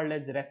tab called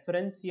as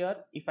reference here.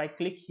 If I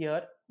click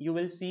here, you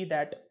will see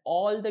that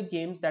all the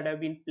games that have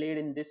been played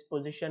in this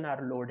position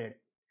are loaded.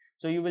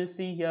 So you will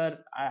see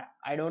here,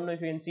 I don't know if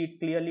you can see it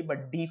clearly,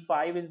 but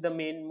d5 is the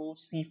main move,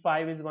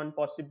 c5 is one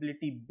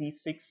possibility,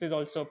 b6 is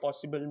also a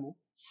possible move.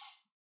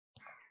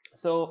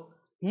 So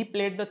he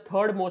played the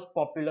third most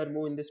popular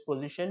move in this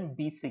position,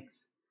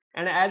 b6.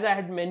 And as I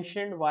had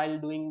mentioned while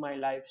doing my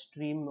live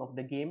stream of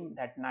the game,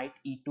 that knight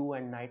e2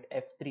 and knight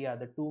f3 are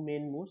the two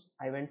main moves.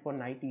 I went for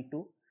knight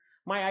e2.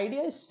 My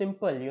idea is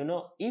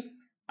simple, if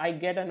I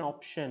get an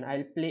option,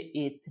 I'll play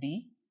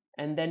a3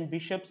 and then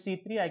bishop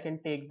c3 I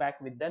can take back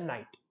with the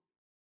knight.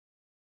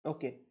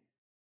 Okay.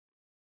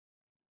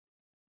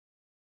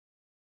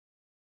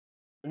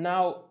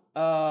 Now,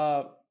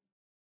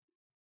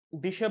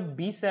 bishop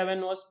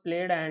b7 was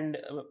played, and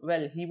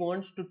well, he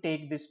wants to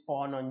take this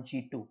pawn on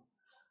g2.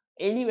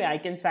 Anyway, I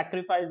can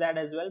sacrifice that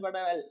as well, but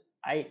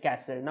I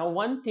castle. Now,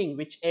 one thing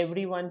which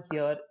everyone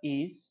here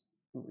is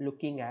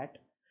looking at,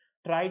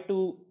 try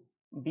to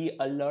be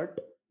alert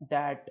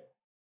that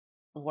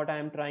what I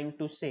am trying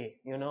to say,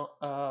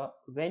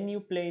 when you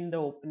play in the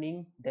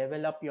opening,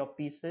 develop your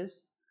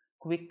pieces,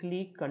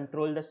 quickly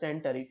control the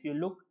center. If you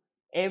look,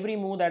 every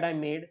move that I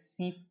made,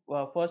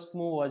 first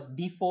move was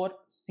d4,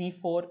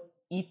 c4,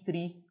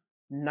 e3,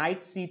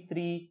 knight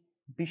c3,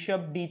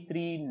 bishop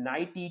d3,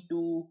 knight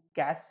e2,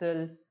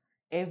 castles.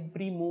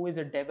 Every move is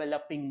a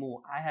developing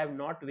move. I have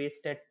not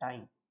wasted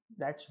time.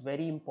 That's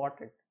very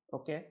important.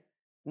 Okay.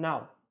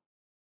 Now,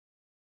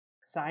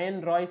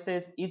 Cyan Roy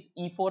says, is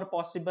e4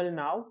 possible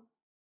now?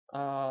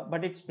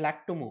 But it's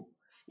black to move.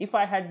 If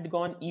I had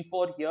gone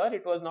e4 here,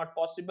 it was not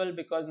possible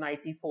because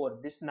knight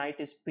e4, this knight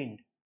is pinned.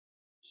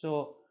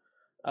 So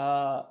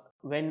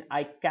when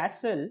I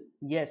castle,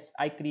 yes,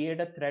 I create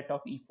a threat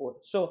of e4.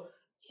 So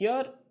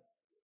here,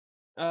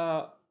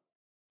 uh,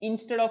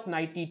 instead of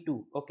knight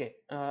e2, okay,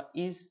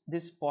 is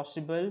this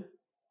possible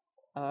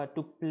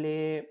to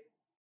play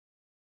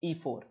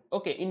e4?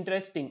 Okay,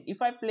 interesting.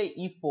 If I play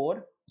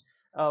e4,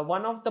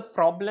 one of the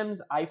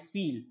problems I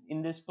feel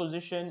in this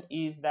position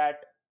is that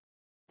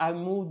I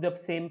moved the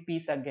same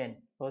piece again,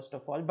 first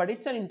of all, but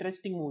it's an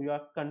interesting move. You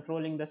are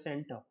controlling the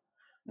center.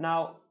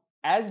 Now,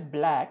 as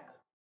black,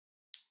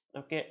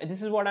 okay,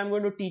 this is what I'm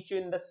going to teach you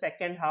in the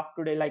second half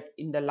today, like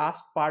in the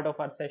last part of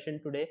our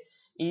session today,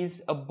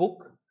 is a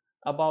book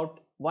about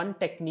one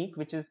technique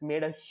which has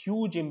made a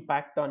huge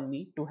impact on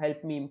me to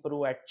help me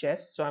improve at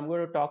chess. So I'm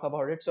going to talk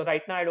about it. So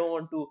right now I don't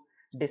want to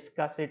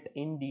discuss it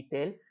in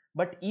detail,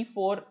 but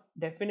e4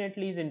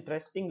 definitely is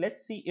interesting.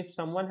 Let's see if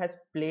someone has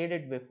played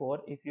it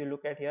before. If you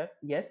look at here,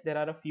 yes, there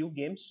are a few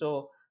games.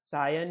 So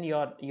Cyan,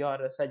 your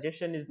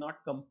suggestion is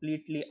not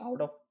completely out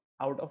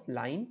of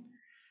line,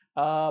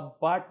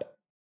 but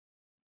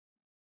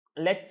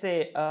let's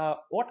say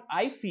what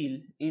I feel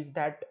is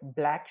that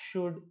black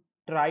should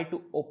try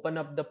to open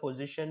up the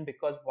position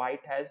because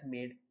white has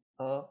made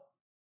a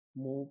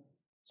move,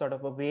 sort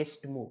of a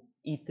waste move,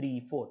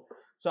 e3, e4.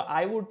 So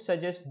I would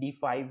suggest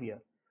d5 here,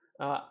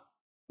 uh,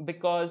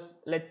 because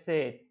let's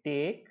say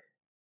take,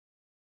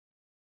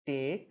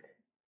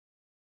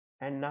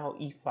 and now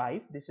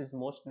e5. This is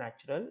most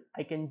natural.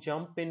 I can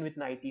jump in with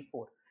knight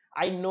e4.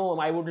 I know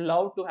I would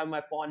love to have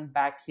my pawn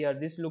back here.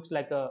 This looks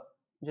like a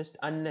just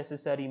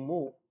unnecessary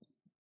move,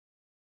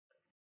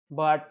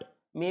 but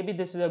maybe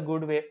this is a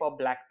good way for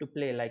black to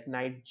play, like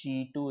knight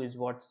g2 is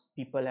what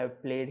people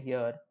have played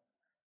here.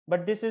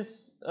 But this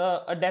is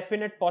a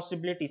definite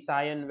possibility.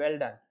 Cyan, well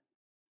done.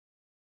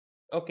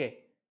 Okay.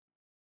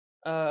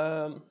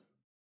 um,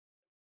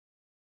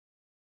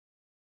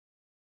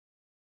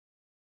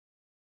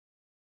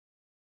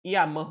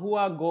 yeah,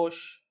 Mahua Ghosh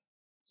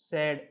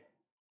said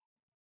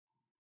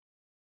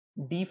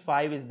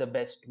d5 is the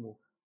best move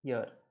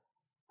here.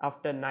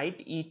 After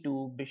knight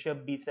e2,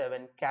 bishop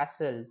b7,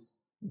 castles,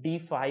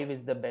 d5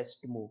 is the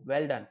best move.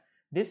 Well done.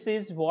 This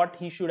is what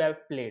he should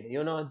have played.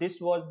 This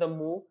was the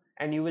move,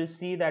 and you will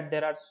see that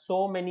there are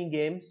so many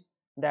games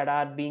that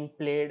are being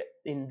played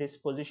in this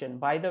position.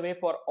 By the way,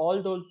 for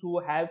all those who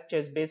have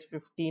chessbase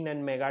 15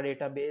 and mega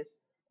database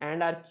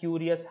and are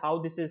curious how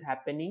this is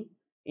happening,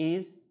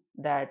 is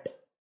that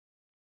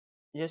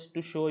just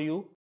to show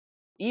you,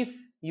 if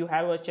you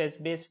have a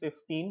chessbase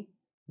 15,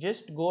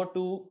 just go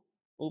to,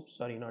 oops,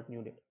 sorry, not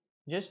new data,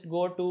 just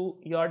go to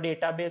your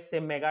database, say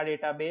mega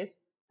database,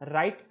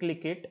 right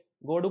click it,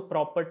 go to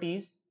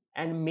properties,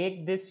 and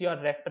make this your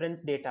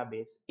reference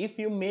database. If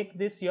you make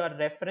this your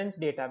reference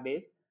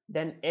database,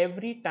 then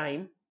every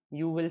time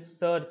you will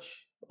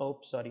search,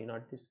 oops, sorry,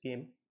 not this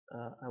game,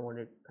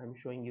 I'm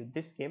showing you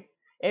this game.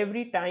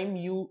 Every time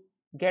you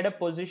get a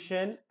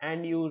position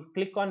and you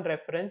click on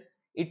reference,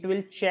 it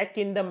will check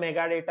in the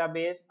mega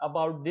database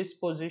about this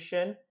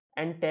position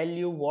and tell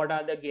you what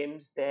are the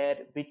games there,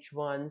 which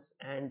ones,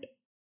 and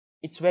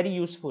it's very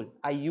useful.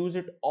 I use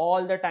it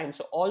all the time.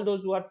 So all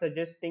those who are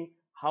suggesting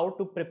how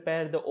to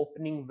prepare the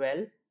opening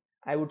well,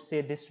 I would say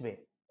this way.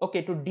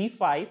 Okay, to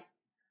d5,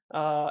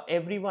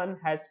 everyone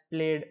has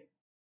played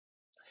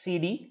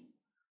cd.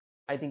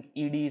 I think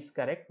ed is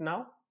correct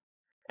now,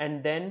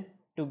 and then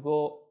to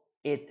go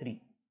a3.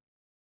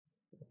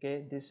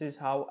 Okay, this is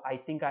how I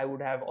think I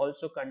would have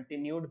also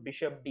continued.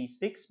 Bishop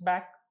d6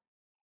 back,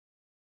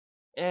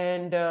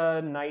 and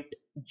knight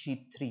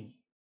g3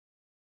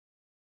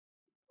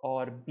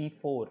 or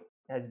b4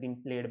 has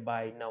been played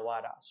by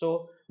Nawara.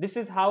 So this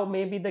is how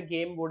maybe the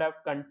game would have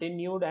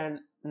continued, and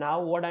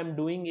now what I'm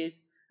doing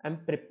is I'm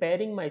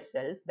preparing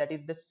myself that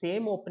if the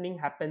same opening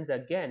happens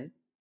again,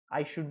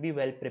 I should be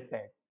well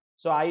prepared.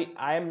 So I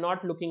am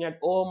not looking at,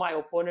 oh, my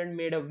opponent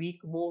made a weak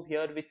move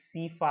here with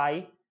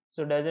c5,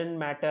 so doesn't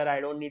matter, I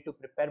don't need to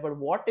prepare. But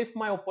what if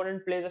my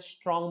opponent plays a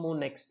strong move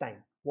next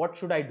time? What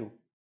should I do?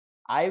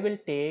 I will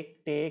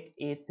take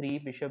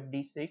a3, bishop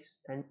d6,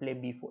 and play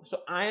b4.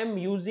 So I am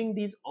using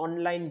these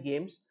online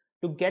games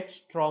to get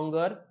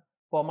stronger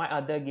for my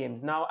other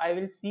games. Now I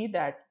will see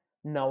that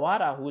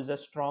Nawara, who is a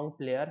strong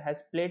player,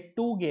 has played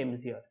 2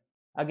 games here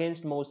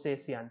against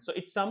Mosesian. So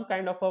it's some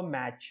kind of a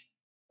match.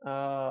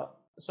 Uh,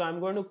 so I'm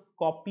going to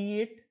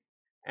copy it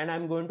and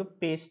I'm going to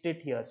paste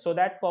it here so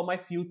that for my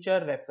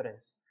future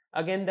reference.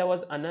 Again, there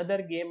was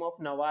another game of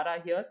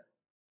Nawara here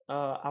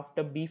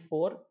after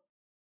b4.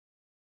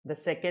 The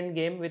second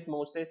game with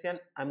Mosesian,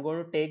 I'm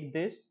going to take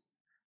this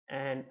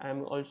and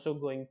I'm also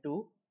going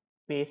to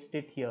paste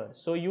it here.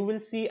 So you will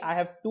see I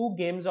have 2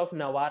 games of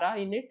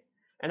Nawara in it,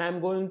 and I'm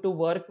going to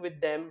work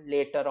with them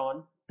later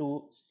on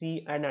to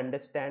see and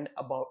understand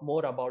about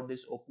more about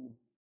this opening.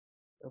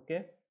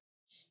 Okay.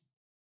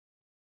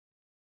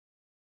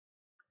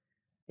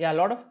 Yeah, a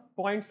lot of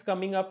points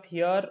coming up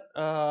here.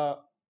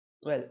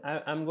 Well,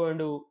 I'm going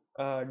to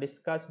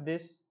discuss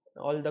this,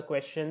 all the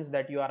questions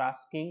that you are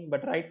asking,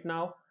 but right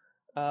now,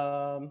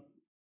 um,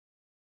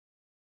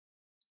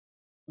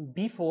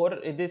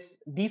 b4, this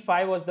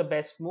d5 was the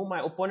best move.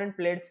 My opponent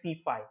played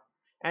c5,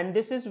 and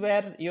this is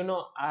where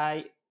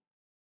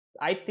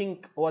I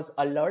think was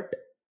alert,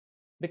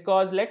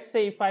 because let's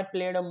say if I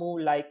played a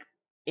move like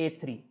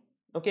a3,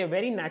 okay,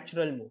 very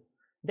natural move,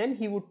 then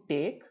he would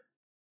take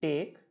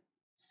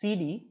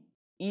cd,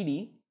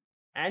 ed,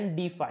 and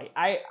d5.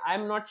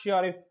 I'm not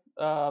sure if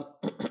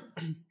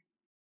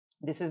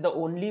this is the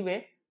only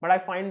way, but I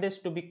find this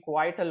to be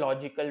quite a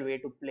logical way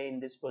to play in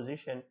this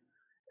position.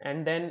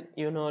 And then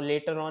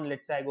later on,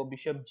 let's say I go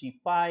bishop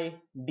g5,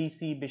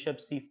 dc, bishop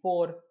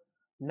c4,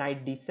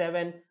 knight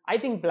d7. I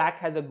think black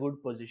has a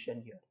good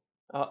position here.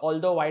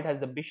 Although white has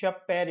the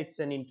bishop pair, it's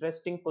an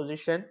interesting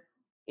position.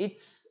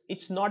 It's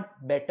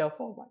not better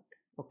for white.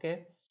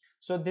 Okay,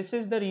 so this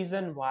is the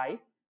reason why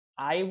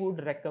I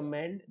would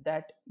recommend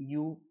that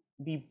you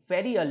be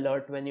very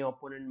alert when your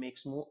opponent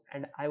makes move,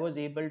 and I was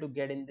able to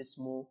get in this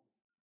move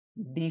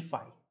d5.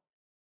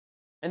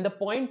 And the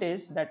point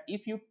is that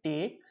if you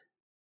take,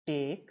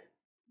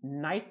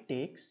 knight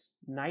takes,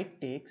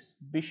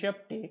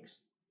 bishop takes,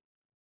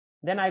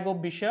 then I go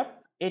bishop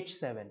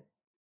h7,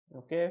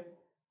 okay,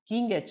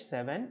 king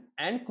h7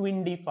 and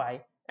queen d5,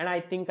 and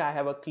I think I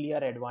have a clear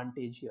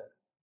advantage here.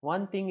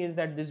 One thing is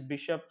that this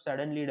bishop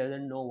suddenly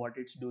doesn't know what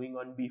it's doing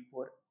on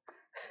b4.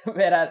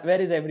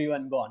 Where is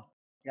everyone gone?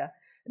 Yeah.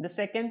 And the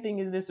second thing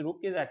is this rook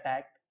is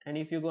attacked, and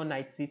if you go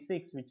knight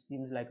c6, which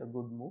seems like a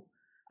good move,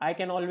 I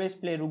can always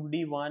play rook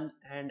d1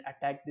 and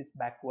attack this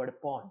backward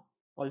pawn.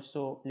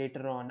 Also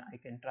later on I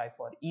can try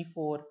for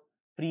e4,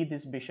 free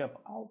this bishop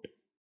out,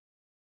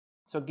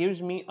 so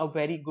gives me a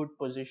very good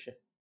position.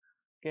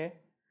 Okay,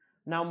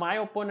 now my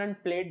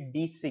opponent played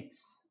d6.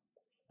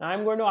 Now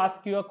I'm going to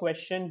ask you a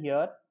question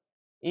here.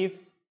 If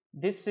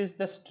this is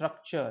the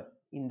structure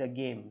in the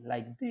game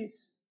like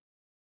this,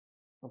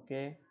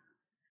 okay,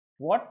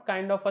 what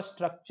kind of a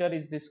structure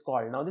is this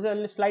called? Now this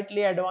is a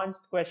slightly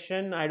advanced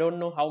question. I don't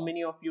know how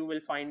many of you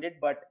will find it,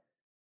 but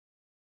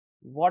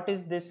what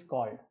is this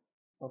called?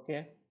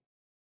 Okay,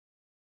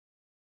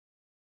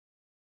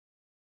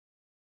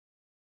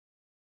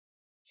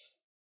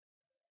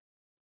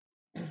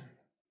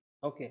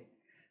 okay.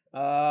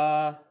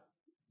 uh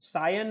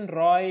Cyan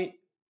Roy,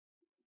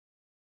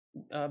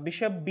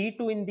 bishop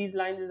b2 in these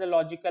lines is a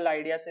logical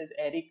idea, says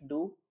Eric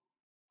Do.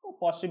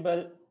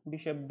 Possible.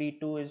 Bishop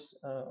b2 is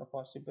a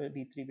possible.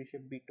 b3,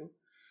 bishop b2.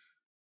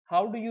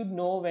 How do you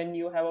know when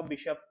you have a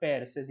bishop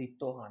pair, says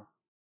Itohan?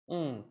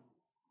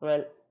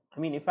 Well, I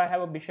mean, if I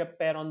have a bishop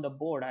pair on the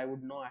board, I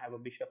would know I have a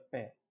bishop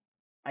pair.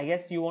 I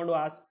guess you want to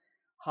ask,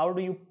 how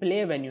do you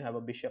play when you have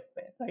a bishop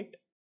pair, right?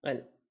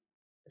 Well,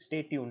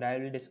 stay tuned. I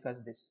will discuss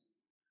this.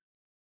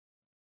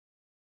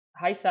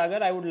 Hi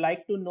Sagar, I would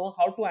like to know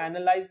how to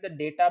analyze the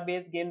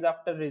database games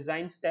after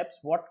resign steps.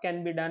 What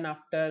can be done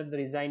after the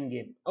resign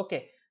game?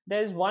 Okay,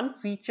 there is one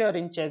feature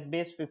in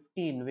ChessBase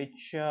 15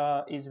 which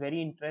is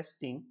very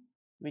interesting,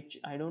 which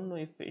I don't know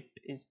if it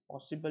is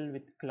possible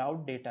with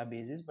cloud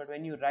databases, but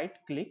when you right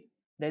click,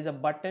 there is a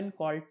button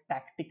called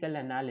tactical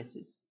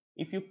analysis.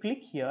 If you click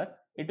here,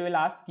 it will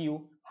ask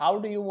you, how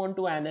do you want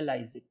to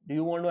analyze it? Do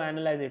you want to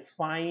analyze it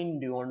fine?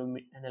 Do you want to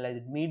analyze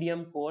it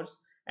medium, coarse?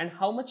 And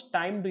how much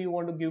time do you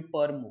want to give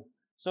per move?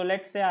 So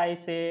let's say I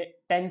say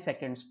 10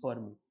 seconds per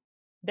move.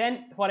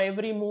 Then for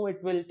every move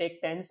it will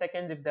take 10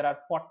 seconds. If there are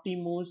 40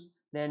 moves,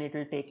 then it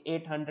will take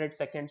 800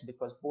 seconds,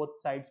 because both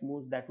sides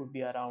moves, that would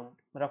be around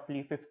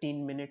roughly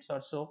 15 minutes or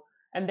so.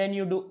 And then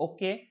you do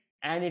okay,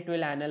 and it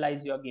will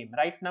analyze your game.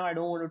 Right now I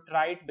don't want to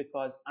try it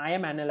because I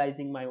am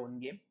analyzing my own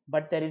game,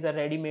 but there is a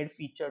ready-made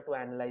feature to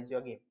analyze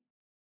your game.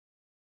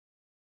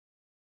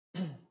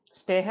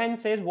 Stehan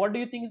says, what do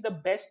you think is the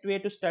best way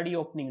to study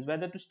openings,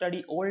 whether to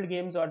study old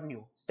games or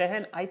new?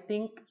 Stehan, I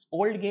think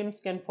old games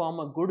can form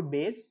a good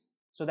base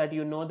so that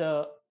you know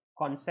the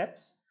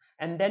concepts,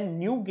 and then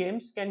new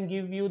games can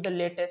give you the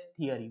latest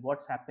theory,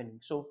 what's happening.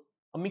 So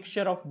a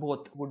mixture of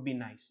both would be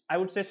nice. I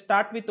would say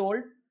start with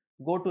old,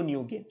 go to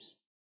new games.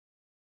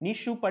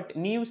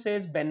 Neev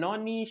says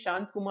Benoni,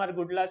 Shant Kumar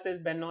Gudla says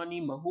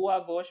Benoni,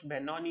 Mahua Ghosh,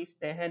 Benoni,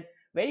 Stehen.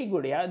 Very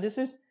good. Yeah, this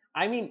is,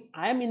 I mean,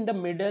 I am in the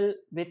middle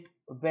with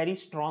very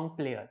strong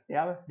players.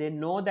 Yeah, they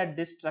know that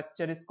this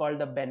structure is called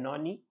the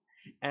Benoni,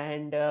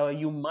 And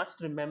you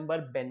must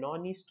remember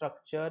Benoni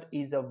structure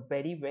is a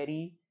very,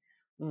 very,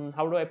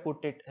 how do I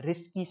put it,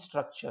 risky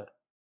structure,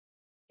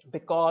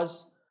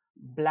 because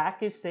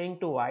black is saying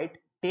to white,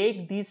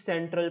 take these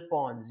central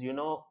pawns,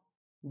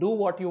 do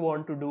what you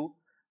want to do.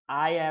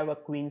 I have a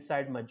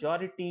queenside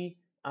majority.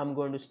 I'm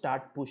going to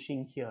start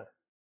pushing here.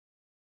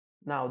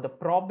 Now, the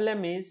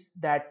problem is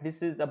that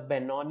this is a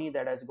Benoni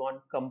that has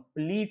gone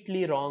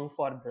completely wrong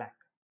for black.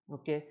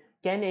 Okay.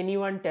 Can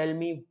anyone tell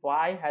me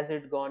why has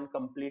it gone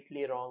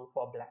completely wrong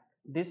for black?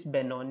 This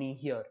Benoni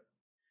here.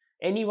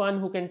 Anyone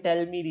who can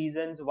tell me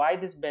reasons why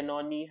this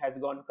Benoni has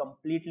gone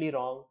completely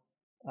wrong?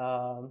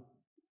 Um,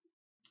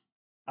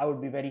 I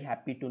would be very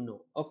happy to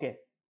know. Okay.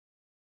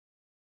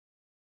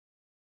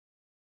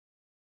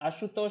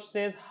 Ashutosh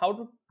says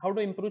how to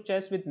improve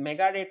chess with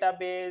mega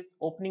database,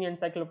 opening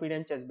encyclopedia,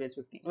 and chess base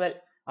 15. Well,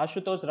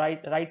 Ashutosh,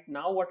 right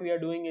now what we are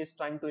doing is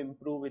trying to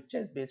improve with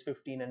chess base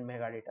 15 and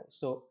mega database.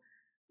 So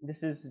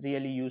this is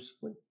really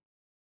useful.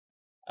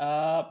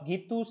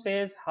 Gitu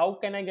says, how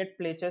can I get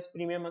Play Chess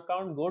premium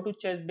account? Go to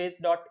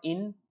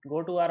chessbase.in,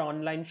 go to our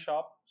online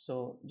shop.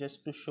 So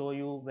just to show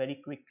you very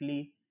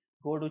quickly,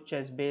 go to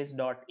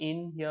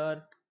chessbase.in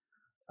here.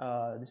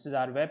 This is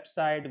our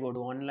website. Go to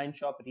online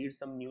shop, read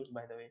some news,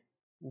 by the way.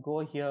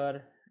 Go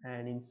here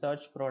and in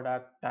search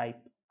product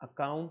type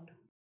account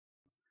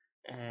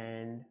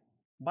and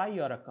buy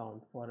your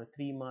account for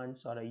 3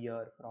 months or a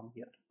year from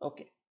here.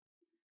 Okay.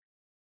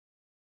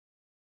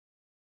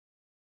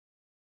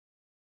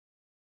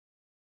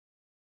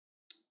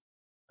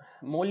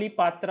 Moli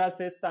Patra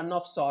says son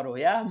of sorrow.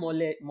 Yeah,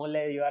 Mole,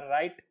 you are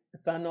right.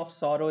 Son of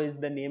sorrow is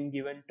the name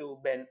given to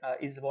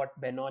is what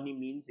Benoni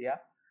means. Yeah.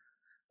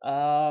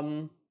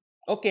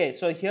 Okay,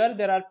 so here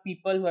there are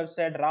people who have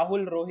said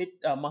Rahul Rohit.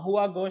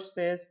 Mahua Ghosh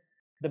says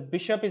the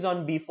bishop is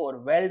on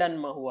b4. Well done,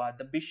 Mahua.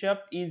 The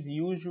bishop is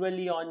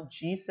usually on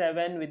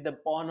g7 with the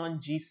pawn on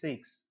g6.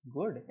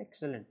 Good,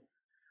 excellent.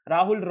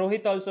 Rahul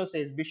Rohit also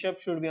says bishop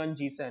should be on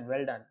g7.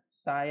 Well done.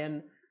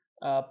 Sayan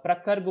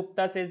Prakhar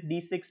Gupta says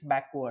d6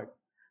 backward.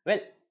 Well,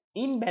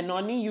 in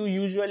Benoni you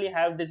usually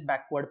have this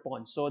backward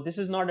pawn, so this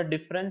is not a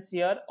difference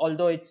here,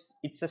 although it's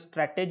a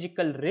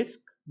strategical risk,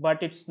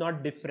 but it's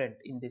not different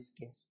in this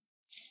case.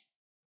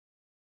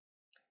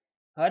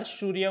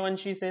 Harsh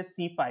Suryavanshi says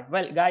c5.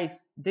 Well,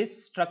 guys,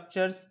 this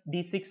structure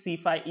d6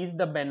 c5 is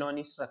the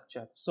Benoni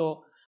structure.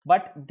 So,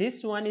 but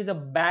this one is a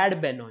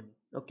bad Benoni.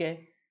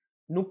 Okay.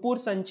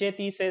 Nupur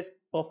Sancheti says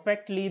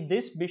perfectly.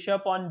 This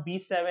bishop on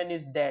b7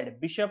 is dead.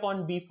 Bishop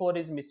on b4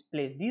 is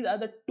misplaced. These are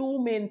the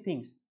two main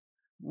things.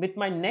 With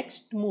my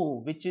next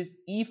move, which is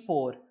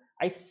e4,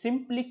 I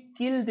simply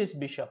kill this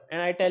bishop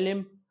and I tell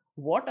him,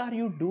 what are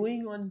you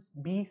doing on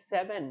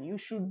b7? You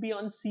should be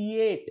on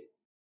c8.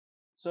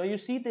 So you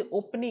see the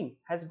opening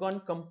has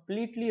gone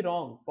completely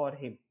wrong for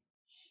him.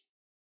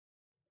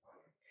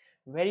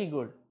 Very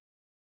good.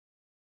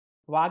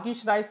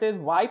 Vagish Rai says,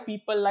 why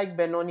people like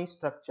Benoni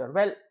structure?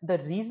 Well, the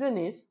reason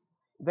is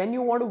when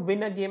you want to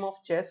win a game of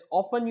chess,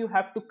 often you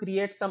have to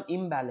create some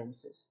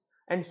imbalances.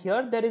 And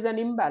here there is an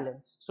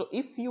imbalance. So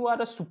if you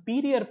are a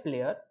superior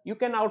player, you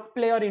can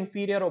outplay your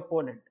inferior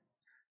opponent.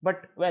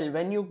 But well,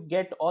 when you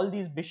get all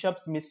these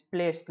bishops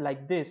misplaced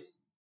like this,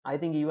 I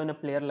think even a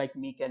player like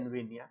me can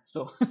win. Yeah.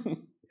 So,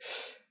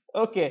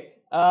 okay.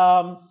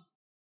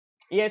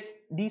 Yes,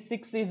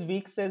 d6 is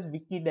weak, says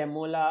Vicky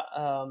Demola.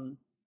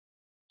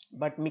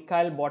 But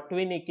Mikhail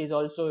Botvinnik is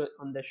also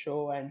on the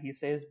show and he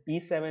says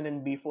b7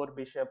 and b4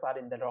 bishop are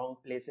in the wrong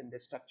place in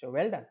this structure.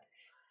 Well done.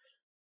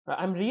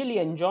 I'm really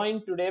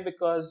enjoying today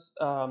because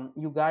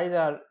you guys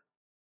are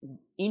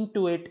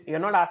into it. You're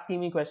not asking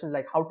me questions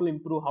like how to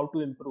improve, how to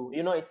improve.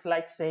 It's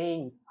like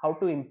saying how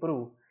to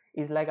improve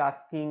is like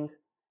asking,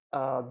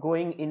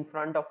 going in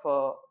front of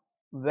a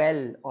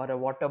well or a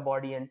water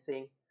body and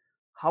saying,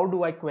 how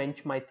do I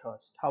quench my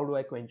thirst? How do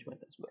I quench my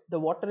thirst? The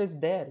water is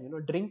there,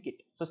 drink it.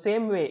 So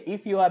same way,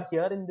 if you are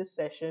here in this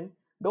session,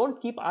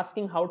 don't keep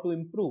asking how to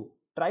improve.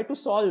 Try to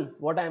solve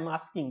what I'm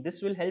asking.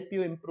 This will help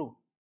you improve.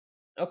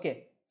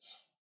 Okay.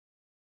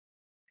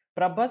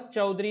 Prabhas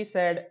Chaudhary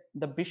said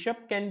the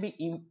bishop can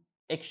be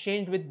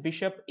exchanged with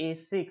bishop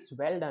a6.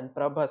 Well done,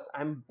 Prabhas.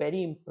 I'm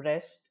very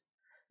impressed.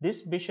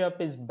 This bishop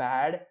is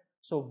bad,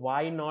 so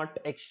why not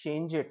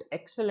exchange it?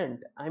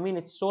 Excellent. I mean,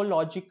 it's so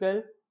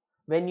logical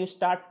when you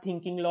start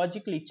thinking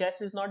logically.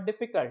 Chess is not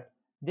difficult.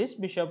 This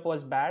bishop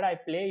was bad. I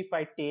play. If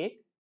I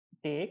take.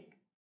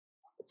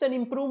 It's an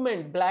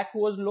improvement. Black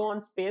was low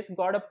on space,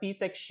 got a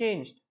piece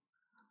exchanged.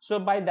 So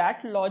by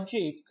that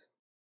logic,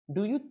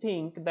 do you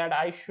think that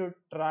I should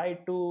try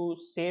to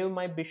save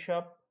my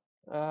bishop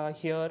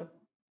here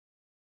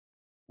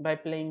by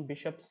playing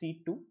bishop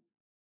c2?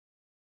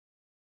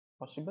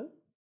 Possible?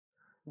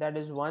 That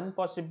is one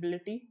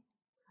possibility.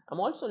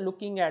 I'm also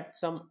looking at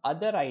some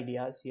other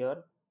ideas here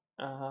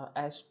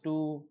as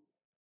to,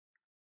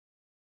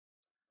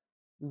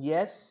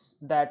 yes,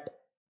 that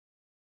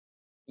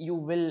you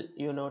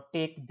will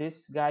take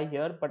this guy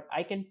here, but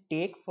I can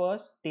take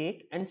first,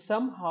 take, and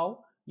somehow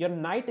your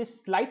knight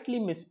is slightly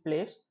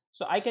misplaced,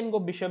 so I can go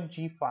bishop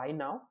g5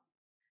 now.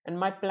 And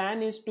my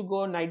plan is to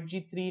go knight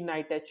g3,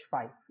 knight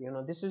h5.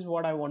 This is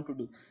what I want to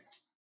do.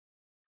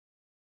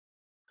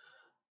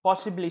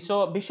 Possibly.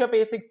 So bishop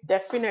a6,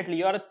 definitely.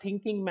 You are a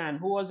thinking man.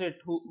 Who was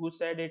it who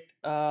said it?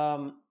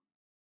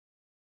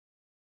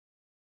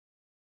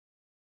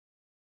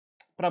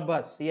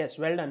 Prabhas. Yes,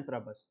 well done,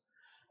 Prabhas.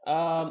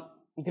 Um,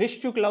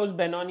 Grishchuk loves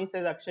Benoni,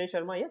 says Akshay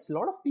Sharma. Yes, a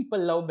lot of people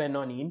love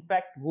Benoni. In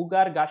fact,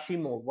 Vugar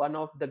Gashimov, one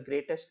of the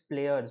greatest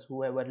players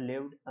who ever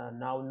lived,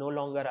 now no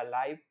longer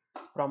alive,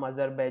 from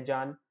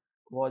Azerbaijan,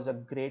 was a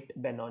great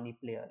Benoni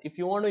player. If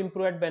you want to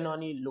improve at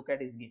Benoni, look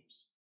at his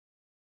games.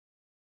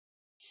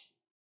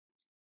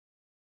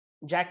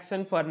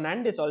 Jackson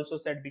Fernandez also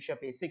said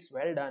Bishop a6.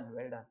 Well done,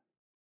 well done.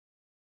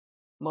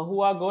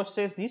 Mahua Ghosh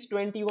says, these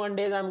 21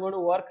 days I'm going to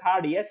work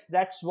hard. Yes,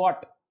 that's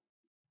what.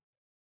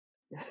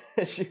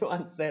 She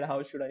once said,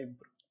 how should I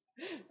improve?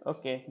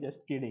 Okay, just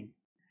kidding.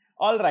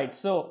 All right,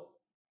 so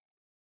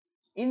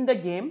in the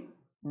game,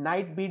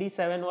 knight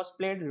bd7 was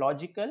played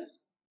logical,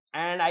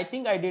 and I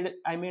think I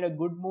made a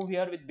good move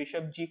here with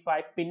bishop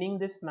g5, pinning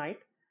this knight.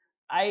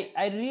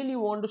 I really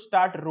want to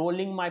start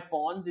rolling my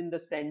pawns in the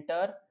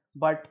center,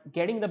 but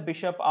getting the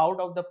bishop out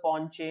of the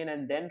pawn chain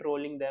and then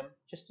rolling them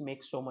just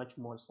makes so much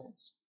more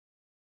sense.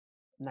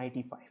 Knight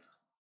e5.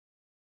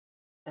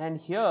 And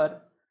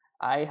here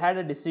I had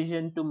a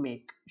decision to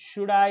make.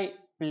 Should I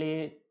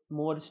play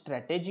more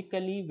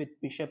strategically with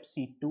bishop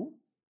c2,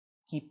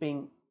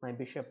 keeping my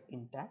bishop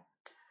intact,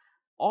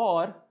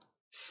 or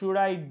should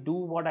I do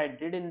what I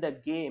did in the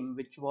game,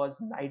 which was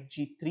knight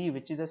g3,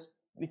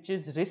 which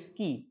is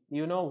risky?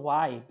 You know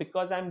why?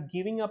 Because I'm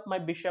giving up my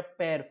bishop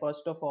pair.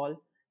 First of all,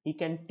 he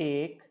can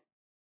take,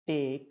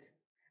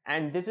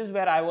 and this is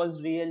where I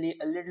was really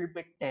a little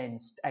bit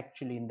tensed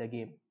actually in the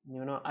game.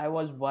 I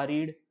was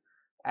worried,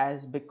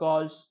 as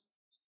because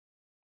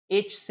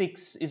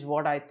h6 is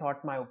what I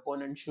thought my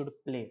opponent should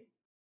play.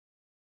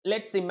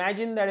 Let's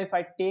imagine that if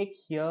I take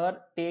here,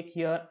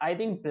 I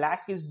think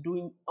black is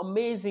doing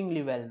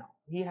amazingly well now.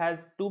 He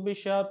has two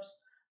bishops.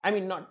 I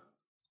mean, not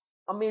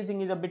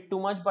amazing is a bit too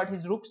much, but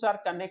his rooks are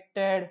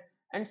connected,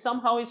 and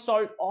somehow he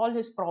solved all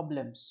his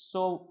problems.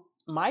 So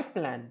my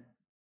plan,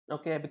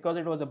 okay, because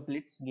it was a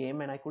blitz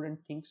game and I couldn't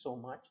think so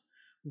much,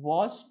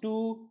 was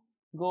to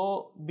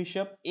go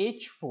bishop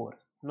h4,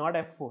 not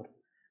f4.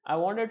 I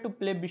wanted to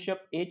play bishop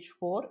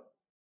h4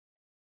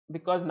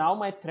 because now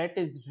my threat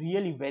is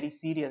really very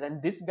serious,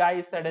 and this guy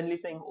is suddenly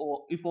saying,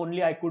 oh, if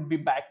only I could be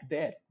back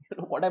there.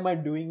 What am I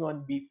doing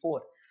on b4?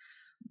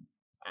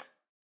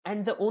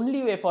 And the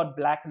only way for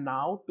black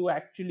now to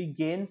actually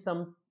gain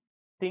something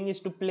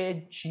is to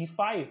play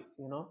g5.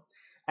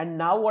 And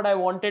now what I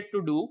wanted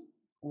to do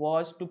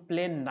was to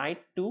play knight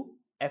to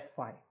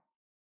f5.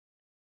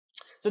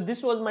 So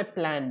this was my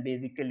plan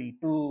basically,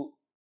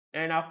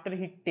 and after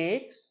he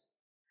takes,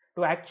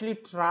 to actually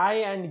try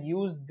and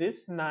use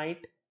this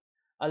knight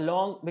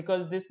along,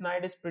 because this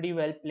knight is pretty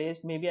well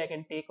placed. Maybe I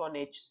can take on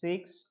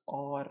h6,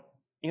 or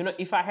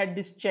if I had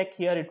this check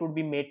here, it would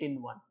be mate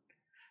in one,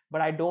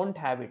 but I don't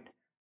have it.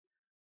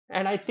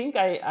 And I think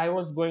I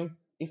was going,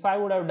 if I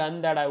would have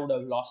done that, I would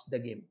have lost the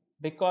game,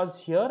 because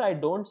here I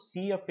don't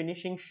see a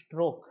finishing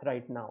stroke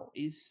right now.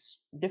 Is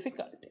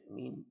difficult. I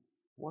mean,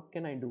 what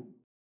can I do?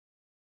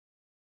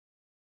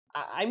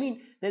 I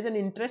mean, there's an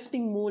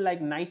interesting move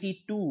like knight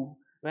e2.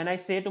 When I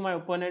say to my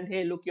opponent,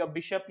 hey, look, your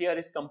bishop here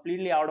is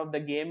completely out of the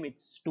game,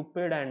 it's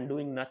stupid and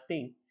doing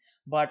nothing,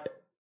 but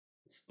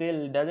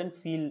still doesn't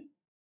feel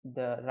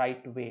the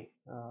right way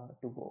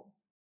to go.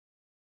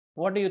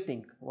 What do you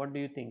think? What do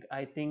you think?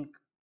 I think,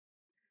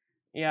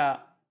 yeah.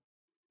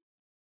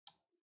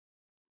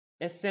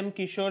 SM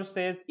Kishore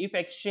says, if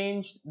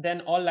exchanged,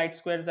 then all light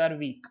squares are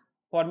weak.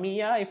 For me,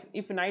 yeah,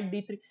 if knight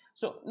d3.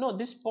 So, no,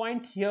 this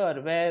point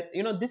here where,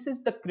 this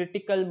is the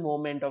critical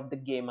moment of the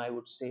game, I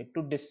would say,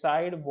 to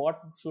decide what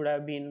should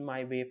have been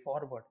my way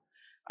forward.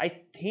 I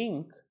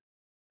think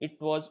it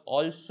was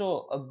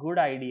also a good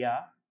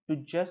idea to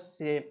just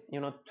say,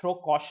 throw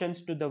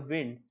cautions to the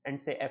wind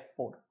and say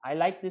f4. I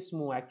like this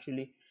move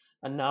actually,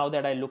 and now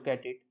that I look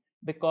at it,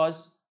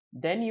 because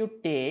then you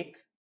take,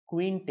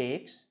 queen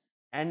takes,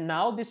 and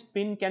now this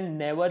pin can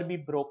never be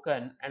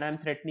broken, and I'm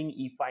threatening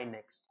e5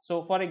 next.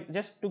 So for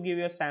just to give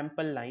you a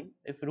sample line,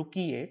 if rook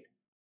e8,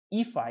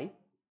 e5,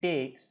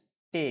 takes,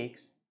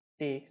 takes,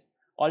 takes,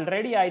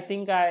 already I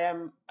think I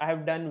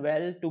have done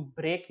well to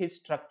break his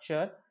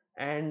structure,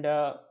 and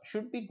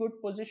should be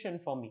good position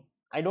for me.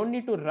 I don't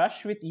need to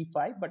rush with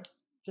e5, but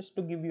just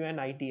to give you an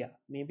idea,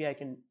 maybe I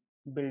can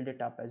build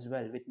it up as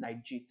well with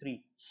knight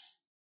g3.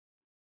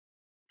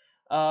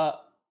 uh,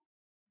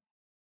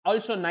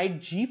 Also knight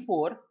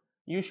g4,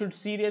 you should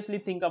seriously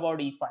think about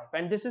e5,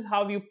 and this is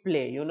how you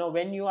play.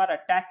 When you are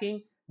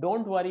attacking,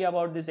 don't worry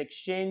about this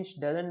exchange,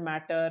 doesn't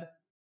matter.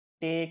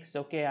 Takes,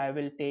 okay, I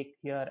will take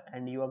here,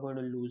 and you are going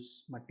to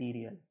lose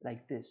material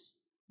like this.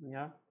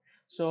 Yeah,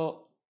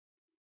 so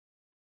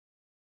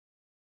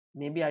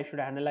maybe I should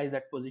analyze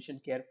that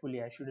position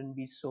carefully. I shouldn't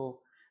be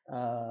so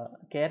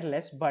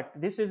careless, but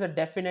this is a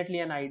definitely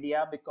an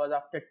idea, because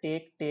after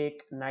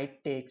take,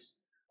 knight takes,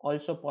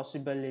 also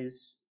possible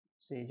is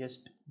say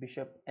just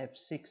bishop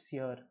f6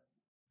 here,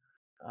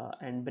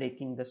 and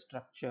breaking the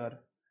structure,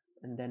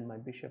 and then my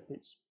bishop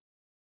is,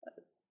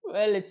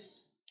 well,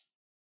 it's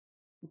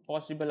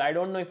possible. I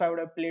don't know if I would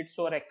have played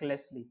so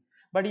recklessly.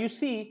 But you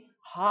see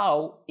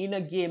how in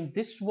a game,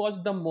 this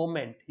was the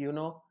moment,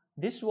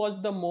 this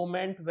was the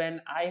moment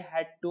when I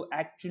had to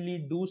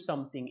actually do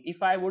something.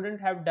 If I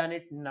wouldn't have done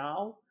it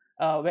now,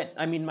 when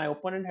I mean my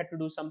opponent had to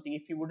do something,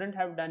 if he wouldn't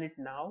have done it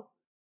now,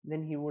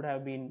 then he would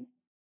have been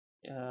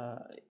uh,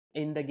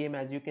 in the game.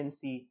 As you can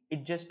see,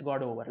 it just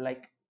got over.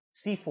 Like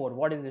c4,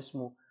 what is this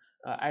move?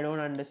 I don't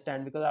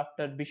understand, because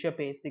after bishop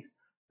a6,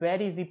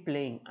 where is he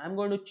playing? I'm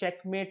going to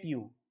checkmate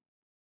you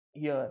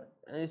here,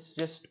 and it's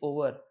just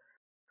over.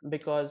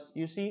 Because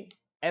you see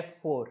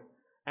f4,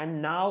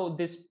 and now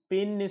this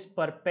pin is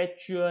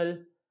perpetual,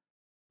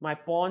 my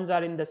pawns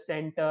are in the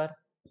center.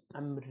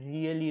 I'm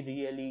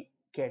really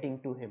getting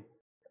to him.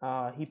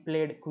 He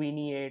played queen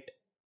e8,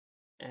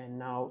 and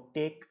now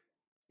take.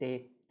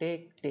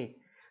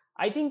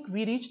 I think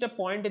we reached a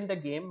point in the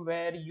game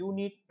where you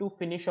need to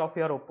finish off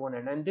your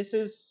opponent, and this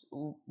is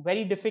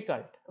very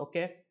difficult.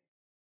 Okay,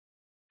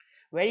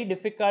 very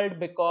difficult,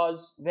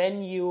 because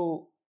when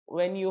you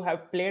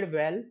have played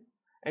well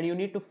and you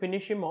need to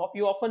finish him off,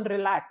 you often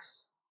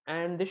relax,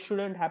 and this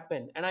shouldn't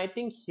happen. And I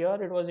think here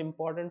it was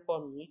important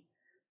for me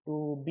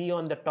to be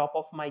on the top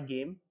of my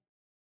game.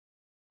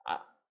 i,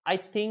 I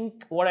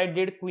think what I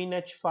did, queen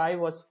h5,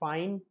 was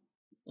fine.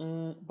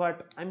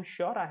 But I'm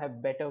sure I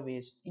have better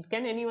ways.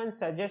 Can anyone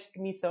suggest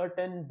me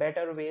certain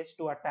better ways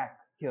to attack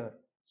here?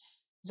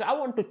 So I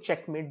want to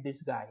checkmate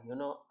this guy.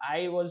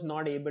 I was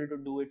not able to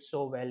do it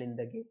so well in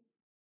the game.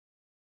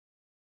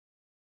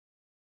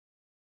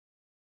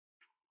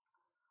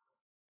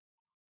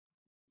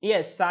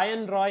 Yes,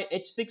 Cyan Roy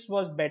h6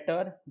 was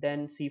better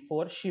than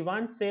c4.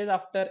 Shivan says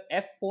after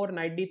f4,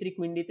 knight d3,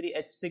 queen d3,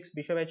 h6,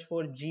 bishop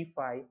h4,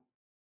 g5,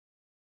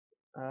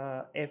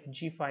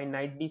 fg5,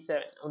 knight d7.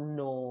 Oh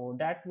no,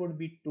 that would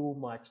be too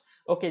much.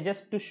 Okay,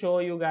 just to show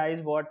you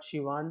guys what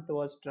Shivant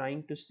was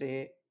trying to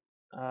say,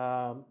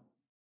 um,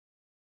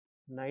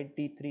 knight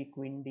d3,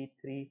 queen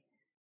d3,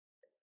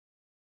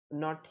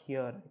 not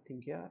here, I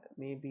think, yeah,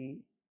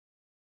 maybe,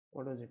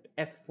 what was it?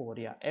 f4,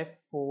 yeah,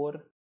 f4.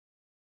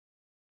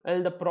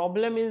 Well, the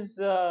problem is,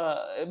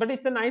 but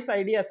it's a nice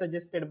idea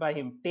suggested by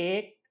him.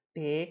 Take,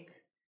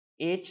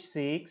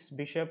 h6,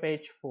 bishop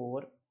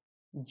h4,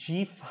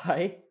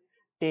 g5,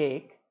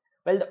 take.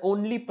 Well, the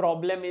only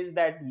problem is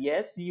that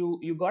yes,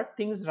 you got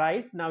things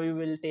right. Now you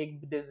will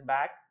take this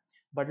back,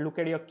 but look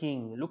at your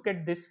king. Look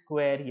at this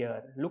square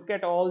here. Look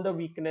at all the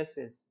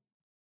weaknesses.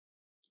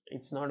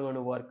 It's not going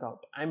to work out.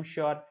 I'm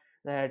sure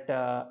that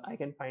I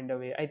can find a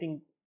way. I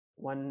think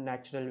one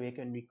natural way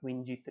can be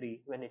queen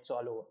g3 when it's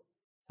all over.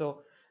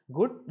 So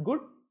good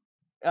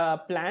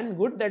plan,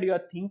 good that you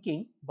are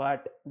thinking,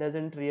 but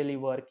doesn't really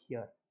work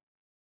here.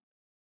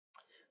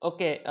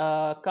 Okay,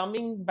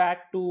 coming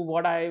back to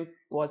what I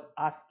was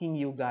asking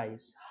you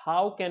guys,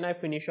 how can I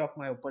finish off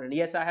my opponent?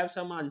 Yes, I have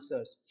some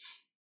answers.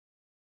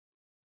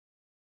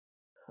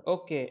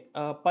 Okay,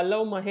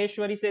 Pallav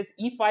Maheshwari says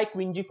e5,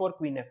 queen g4,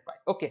 queen f5.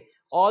 Okay,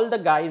 all the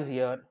guys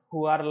here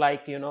who are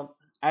like,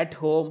 at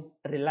home,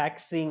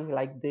 relaxing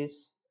like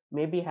this,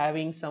 maybe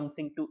having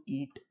something to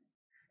eat,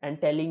 and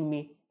telling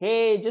me,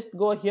 hey, just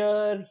go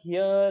here,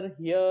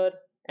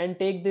 and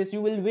take this,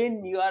 you will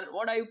win.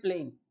 What are you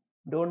playing?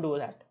 Don't do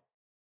that.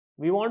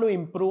 We want to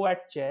improve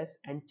at chess,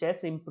 and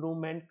chess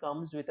improvement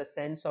comes with a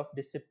sense of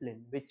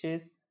discipline, which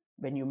is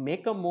when you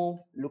make a move,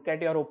 look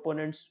at your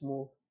opponent's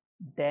move,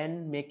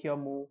 then make your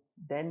move,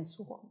 then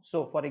so on.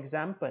 So for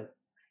example,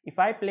 if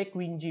I play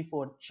queen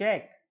g4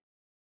 check,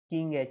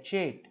 king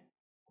h8,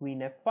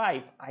 queen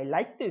f5, I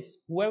like this.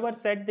 Whoever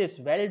said this,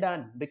 well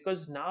done,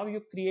 because now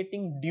you're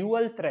creating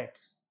dual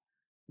threats.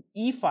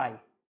 e5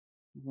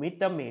 with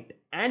the mate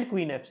and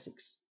queen f6,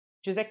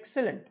 which is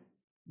excellent.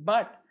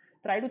 But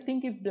try to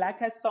think, if black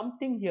has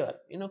something here,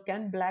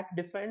 can black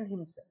defend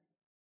himself?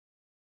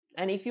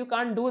 And if you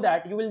can't do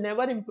that, you will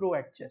never improve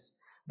at chess,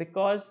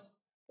 because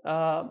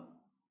uh,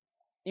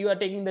 you are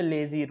taking the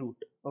lazy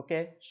route.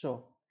 Okay,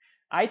 so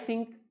I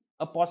think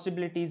a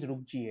possibility is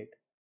rook g8.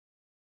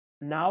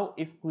 Now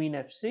if queen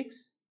f6,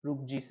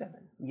 rook g7,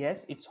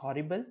 yes, it's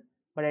horrible,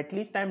 but at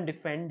least I'm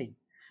defending.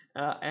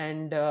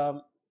 And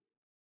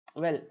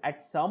well,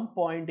 at some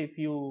point, if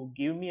you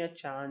give me a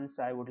chance,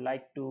 I would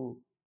like to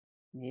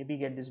maybe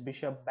get this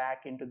bishop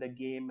back into the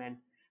game and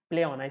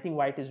play on. I think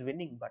white is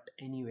winning, but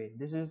anyway,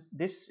 this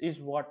is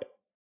what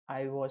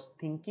I was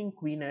thinking.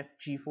 Queen f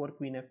g4,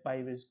 queen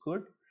f5 is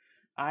good.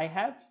 I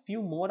have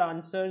few more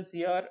answers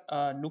here.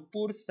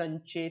 Nupur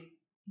Sancheti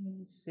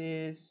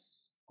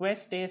says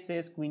quest A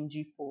says queen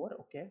g4.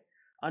 Okay.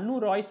 Anu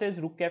Roy says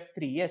rook f3.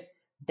 Yes,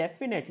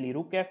 definitely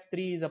rook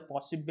f3 is a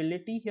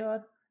possibility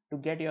here to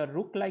get your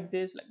rook like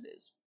this, like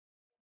this.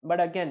 But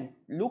again,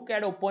 look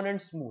at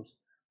opponent's moves.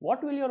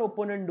 What will your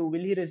opponent do? Will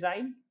he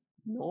resign?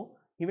 No.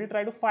 He will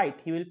try to fight.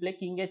 He will play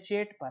king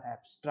h8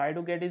 perhaps. Try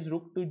to get his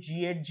rook to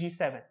g8,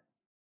 g7.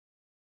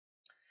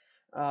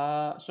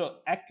 So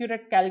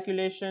accurate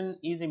calculation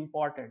is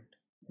important.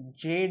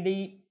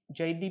 Jaideep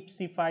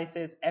C5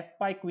 says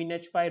F5, Queen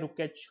H5, Rook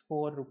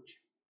H4, Rook.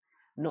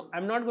 No,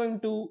 I'm not going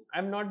to.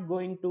 I'm not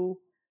going to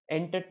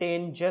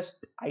entertain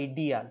just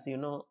ideas.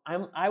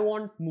 I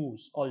want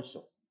moves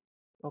also.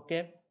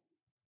 Okay.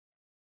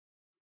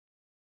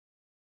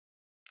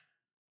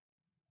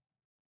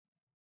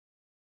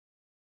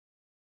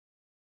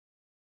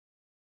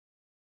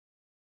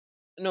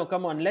 No,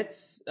 come on.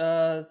 Let's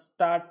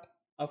start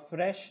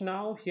afresh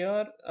now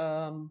here.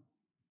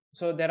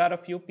 So there are a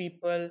few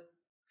people.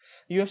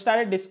 You have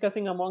started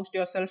discussing amongst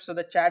yourselves, so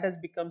the chat has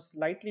become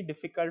slightly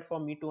difficult for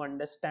me to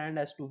understand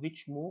as to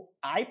which move.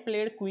 I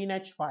played Queen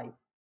H5.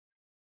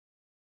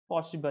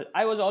 Possible.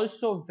 I was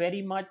also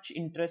very much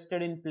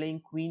interested in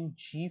playing Queen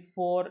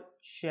G4,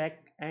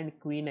 check, and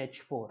Queen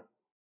H4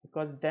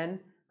 because then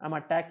I'm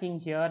attacking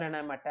here and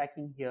I'm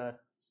attacking here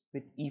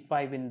with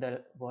E5 in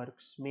the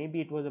works. Maybe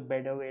it was a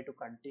better way to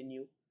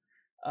continue.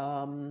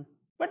 Um,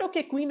 but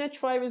okay, Queen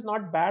H5 is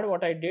not bad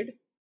what I did.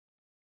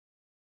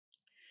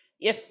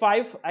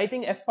 F5, I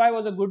think F5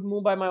 was a good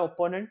move by my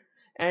opponent,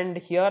 and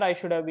here I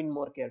should have been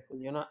more careful.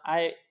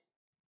 I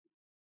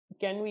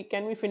can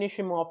we finish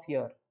him off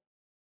here?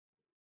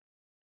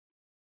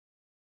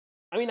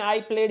 I mean,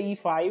 I played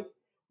E5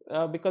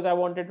 because I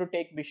wanted to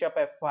take Bishop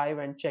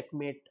F5 and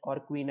checkmate or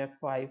Queen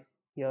F5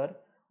 here.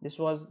 These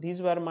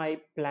were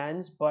my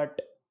plans, but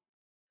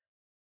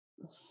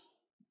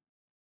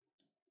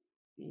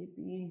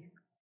maybe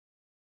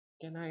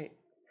can I?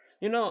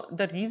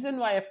 The reason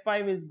why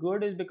F5 is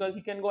good is because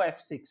he can go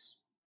F6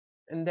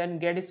 and then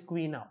get his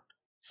queen out.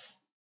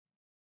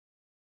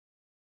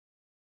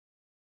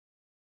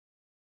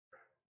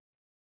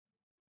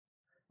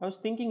 I was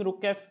thinking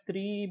Rook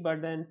F3,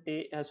 but then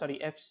sorry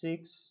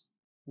F6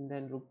 and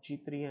then Rook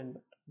G3, and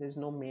there's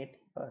no mate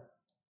here.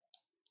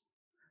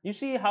 You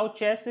see how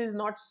chess is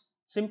not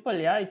simple,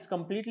 yeah? It's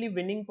completely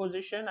winning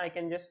position. I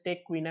can just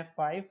take Queen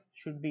F5,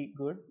 should be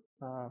good.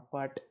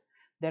 But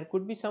there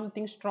could be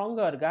something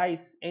stronger,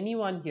 guys.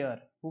 Anyone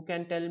here who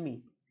can tell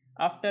me?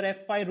 After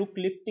F5, Rook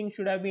lifting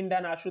should have been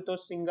done. Ashutosh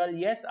single.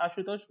 Yes,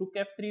 Ashutosh, Rook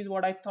F3 is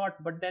what I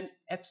thought, but then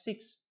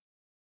F6.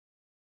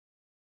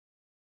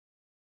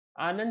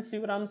 Anand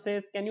Sivaram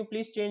says, can you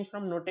please change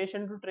from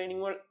notation to training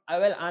mode?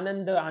 Well,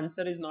 Anand, the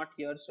answer is not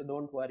here, so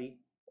don't worry.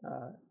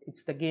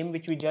 It's the game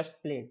which we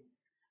just played.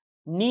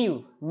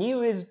 Neve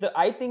is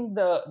I think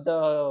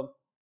the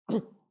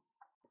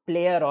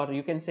player, or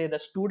you can say the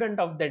student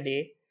of the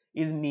day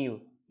is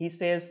Neve. He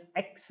says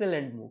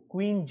excellent move,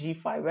 Queen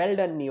G5. Well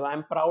done, Neve.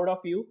 I'm proud of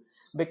you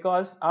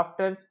because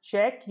after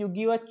check you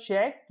give a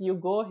check, you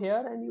go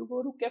here and you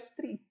go Rook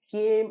F3.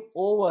 Game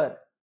over.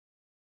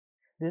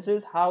 This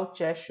is how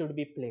chess should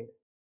be played.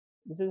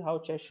 This is how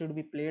chess should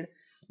be played.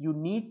 You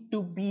need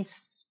to be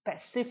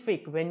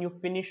specific when you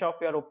finish off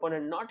your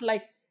opponent, not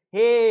like,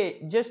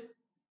 hey, just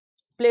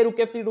play Rook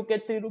F3, Rook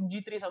H3, Rook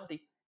G3, something.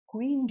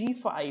 Queen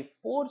G5,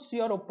 force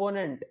your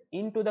opponent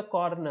into the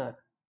corner,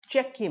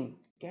 check him,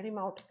 get him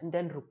out, and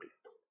then Rook.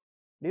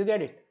 Do you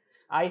get it?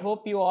 I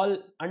hope you all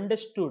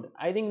understood.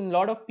 I think a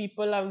lot of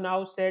people have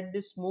now said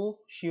this move.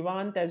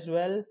 Shivant as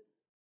well.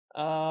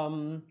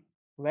 Um,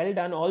 well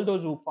done, all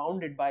those who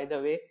found it, by the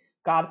way.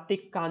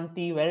 Karthik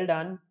Kanti, well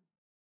done.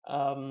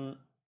 Um,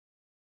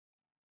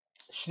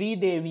 Sri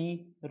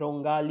Devi,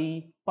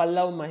 Rongali,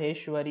 Pallav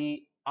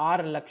Maheshwari, R.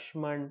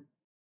 Lakshman.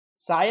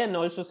 Sayan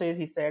also says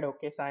he said,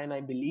 okay, Sayan,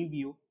 I believe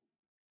you.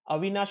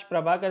 Avinash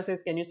Prabhakar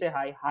says, can you say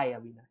hi? Hi,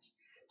 Avinash.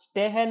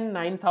 Stehen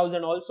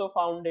 9000 also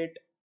found it.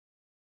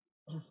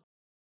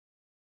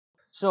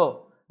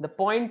 So the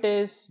point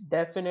is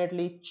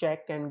definitely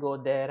check and go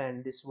there,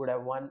 and this would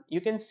have won.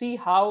 You can see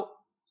how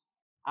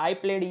I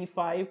played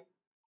e5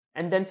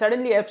 and then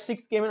suddenly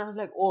f6 came and I was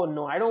like, oh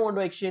no, I don't want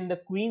to exchange the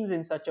queens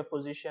in such a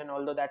position,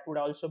 although that would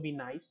also be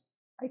nice.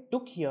 I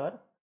took here,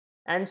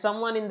 and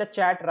someone in the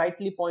chat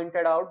rightly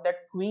pointed out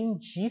that queen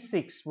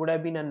g6 would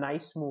have been a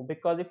nice move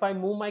because if I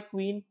move my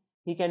queen,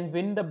 he can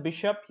win the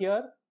bishop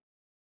here,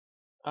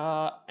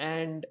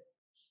 and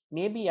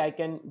maybe I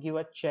can give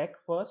a check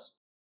first,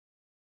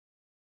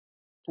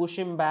 push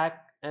him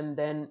back, and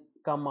then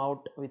come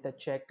out with a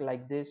check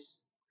like this,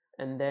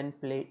 and then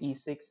play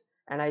e6,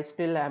 and I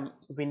still am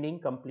winning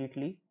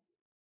completely.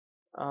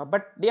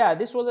 But yeah,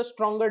 this was a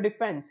stronger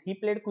defense. He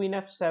played queen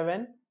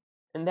f7,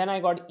 and then I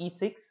got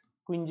e6,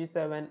 queen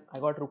g7, I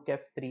got rook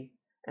f3,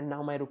 and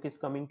now my rook is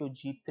coming to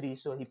g3,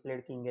 so he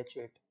played king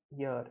h8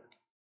 here,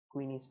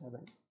 queen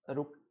e7,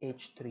 rook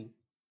h3.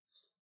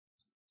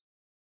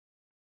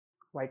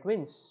 White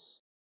wins.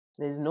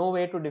 There is no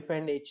way to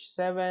defend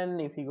h7.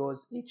 If he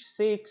goes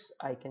h6,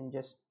 I can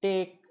just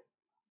take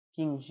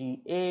king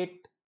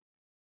g8.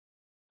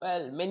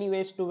 Well, many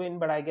ways to win,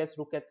 but I guess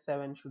rook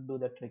h7 should do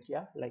the trick,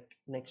 yeah? Like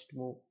next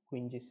move,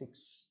 queen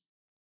g6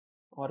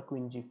 or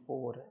queen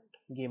g4,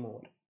 and game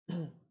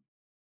over.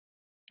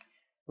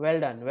 Well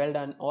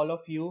done, all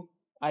of you.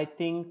 I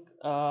think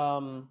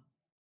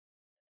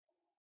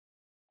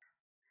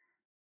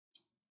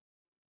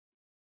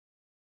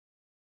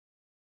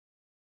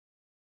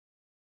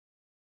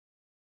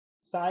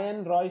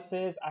Cyan Roy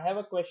says, I have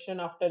a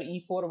question after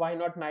e4, why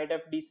not knight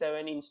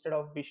fd7 instead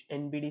of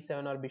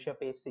nbd7 or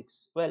bishop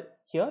a6? Well,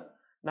 here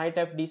knight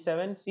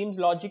fd7 seems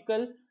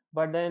logical,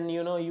 but then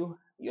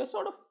you're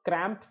sort of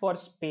cramped for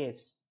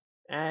space,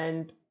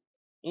 and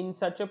in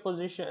such a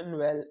position,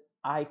 well,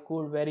 I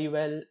could very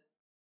well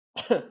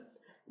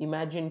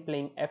imagine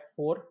playing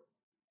f4,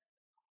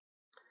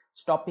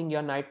 stopping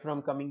your knight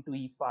from coming to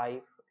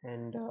e5,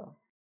 and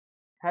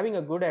having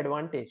a good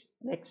advantage.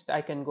 Next,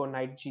 I can go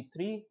knight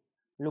g3,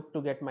 look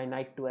to get my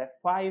knight to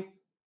f5,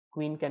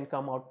 queen can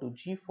come out to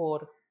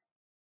g4.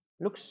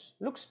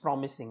 Looks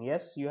promising.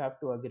 Yes, you have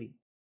to agree.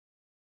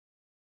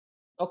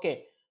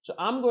 Okay, so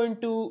I'm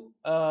going to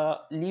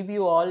leave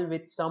you all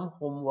with some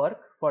homework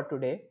for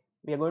today.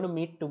 We are going to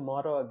meet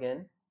tomorrow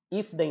again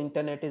if the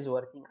internet is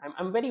working.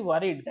 I'm very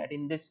worried that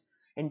in this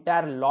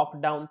entire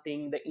lockdown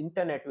thing, the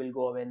internet will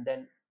go away and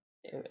then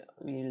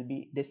we will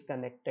be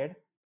disconnected.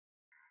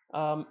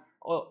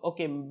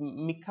 Okay,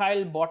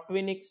 Mikhail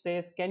Botvinnik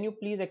says, can you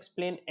please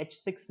explain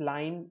h6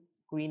 line,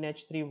 queen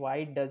h3, why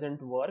it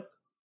doesn't work?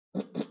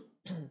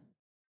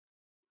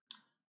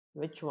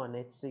 Which one,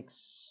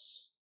 h6?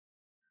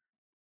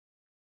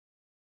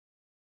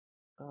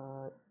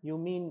 You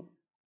mean,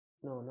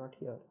 no, not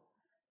here.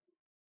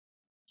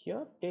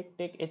 Here, take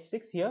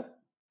h6 here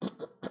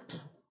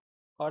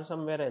or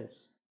somewhere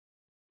else.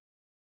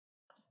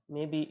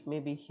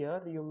 Maybe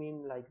here you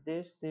mean like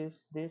this,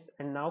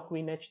 and now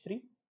queen h3.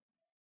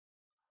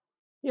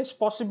 Yes,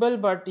 possible,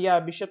 but yeah,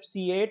 bishop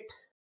c8.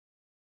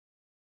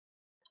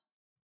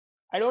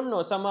 I don't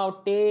know.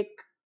 Somehow take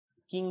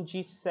king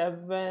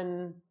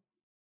g7.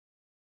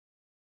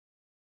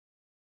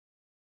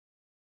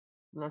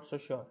 Not so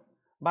sure.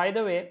 By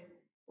the way,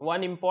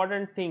 one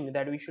important thing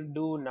that we should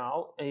do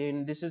now,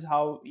 and this is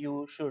how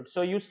you should.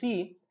 So you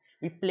see,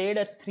 we played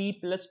a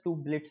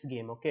 3+2 blitz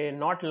game, okay?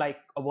 Not like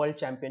a world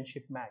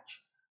championship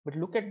match. But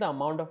look at the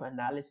amount of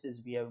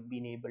analysis we have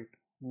been able to.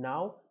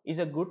 Now is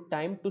a good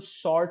time to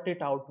sort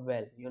it out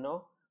well.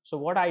 So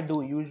what I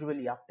do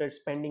usually after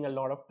spending a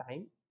lot of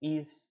time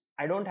is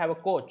I don't have a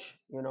coach.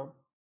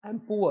 I'm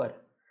poor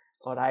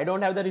or I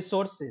don't have the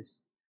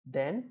resources.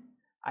 Then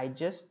I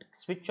just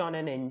switch on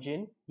an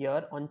engine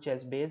here on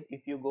Chessbase.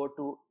 If you go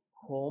to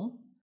home,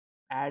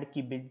 add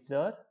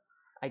Kibitzer,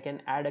 I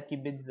can add a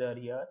Kibitzer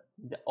here.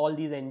 All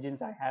these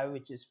engines I have,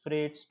 which is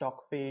Freight,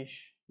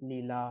 Stockfish,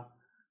 Leela.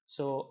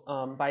 So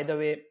by the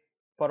way,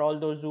 for all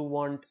those who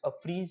want a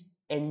free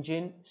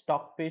engine,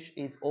 Stockfish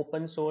is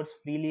open source,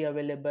 freely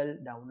available.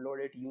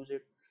 Download it, use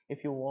it.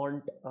 If you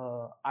want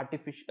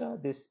artificial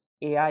this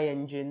AI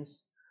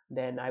engines,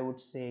 then I would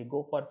say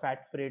go for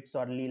Fat Freights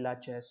or Leela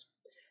Chess.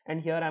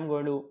 And here I'm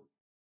going to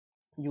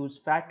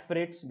use Fat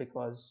Freights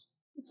because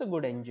it's a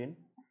good engine,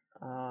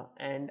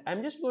 and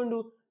I'm just going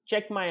to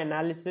check my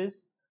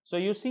analysis. So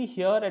you see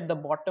here at the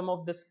bottom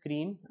of the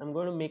screen, I'm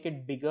going to make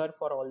it bigger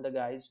for all the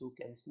guys who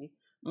can see.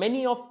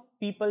 Many of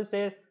people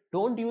say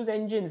don't use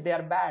engines, they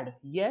are bad.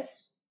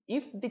 Yes,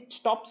 if it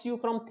stops you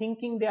from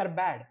thinking they are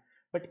bad,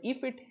 but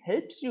if it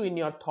helps you in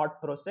your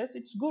thought process,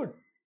 it's good.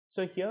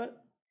 So here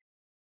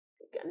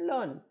you can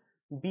learn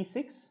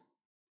b6,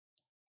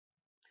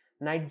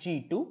 knight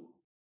g2,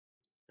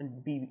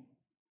 and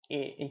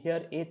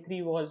here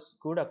a3 was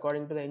good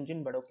according to the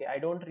engine, but okay, I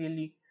don't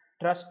really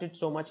trust it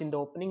so much in the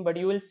opening. But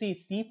you will see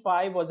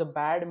c5 was a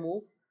bad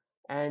move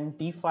and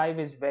d5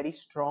 is very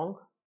strong,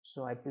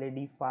 so I play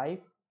d5.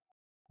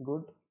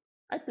 Good,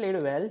 I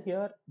played well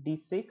here.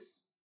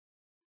 d6,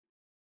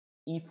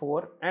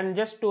 e4, and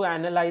just to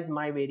analyze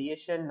my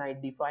variation,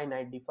 knight d5,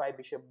 knight d5,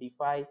 bishop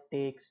d5,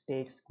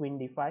 takes, queen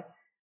d5,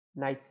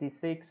 knight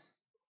c6,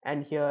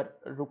 and here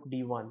rook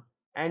d1.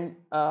 And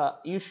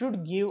you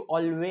should give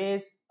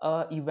always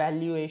a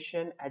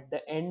evaluation at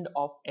the end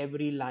of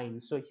every line.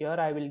 So here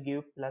I will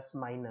give plus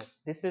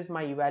minus. This is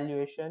my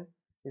evaluation.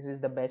 This is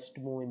the best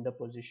move in the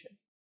position.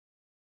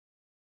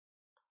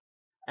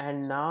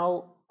 And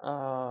now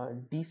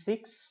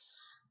d6,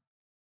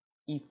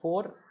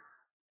 e4,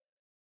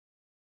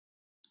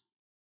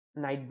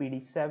 knight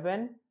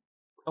bd7.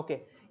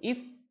 Okay, if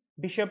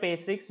bishop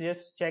a6,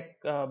 just check.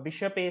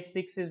 Bishop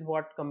a6 is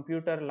what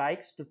computer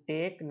likes to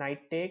take.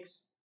 Knight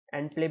takes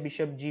and play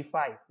bishop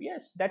g5.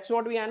 Yes, that's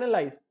what we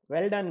analyze.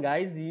 Well done,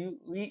 guys.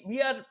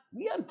 We are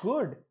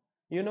good.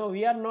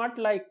 We are not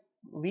like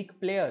weak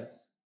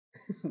players.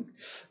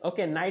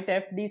 Okay, knight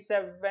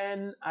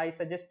fd7. I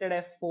suggested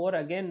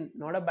f4 again.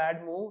 Not a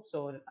bad move,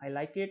 so I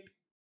like it.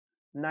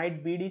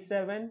 Knight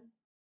bd7,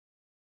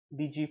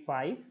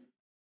 bg5,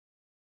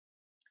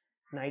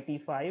 knight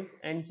e5,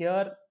 and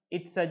here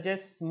it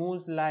suggests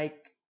moves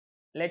like,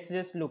 let's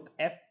just look,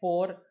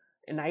 f4,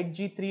 knight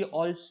g3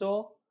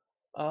 also,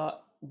 uh,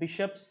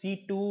 bishop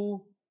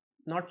c2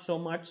 not so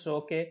much. So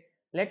okay,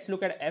 let's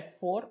look at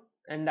f4,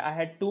 and I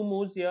had two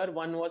moves here.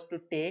 One was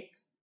to take,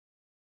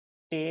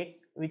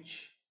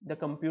 which the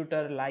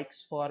computer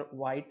likes for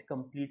white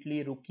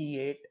completely, rook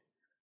e8.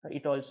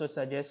 It also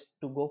suggests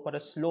to go for a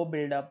slow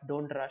build up,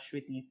 don't rush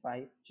with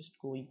e5, just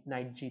go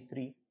knight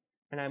g3,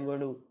 and I'm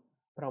going to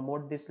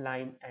promote this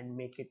line and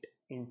make it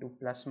into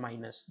plus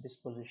minus this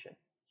position.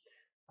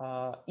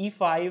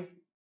 E5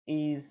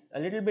 is a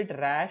little bit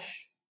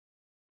rash,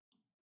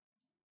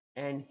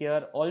 and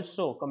here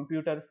also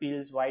computer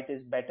feels white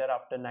is better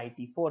after knight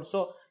e4.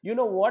 So you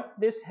know what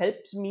this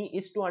helps me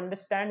is to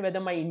understand whether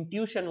my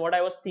intuition, what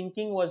I was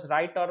thinking, was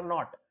right or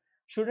not.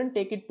 Shouldn't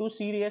take it too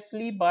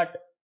seriously, but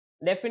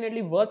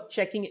definitely worth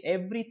checking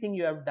everything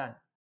you have done.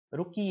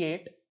 Rook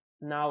e8,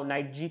 now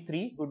knight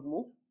g3, good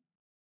move.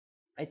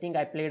 I think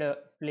I played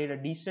a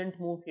decent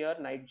move here,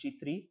 knight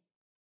g3.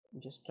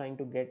 I'm just trying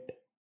to get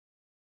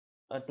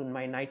to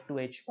my knight to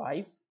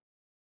h5.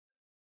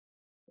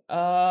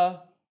 uh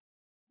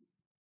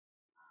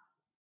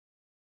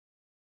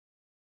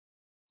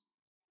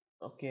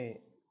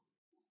okay,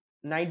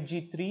 knight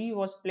g3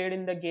 was played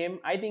in the game.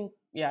 I think,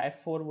 yeah,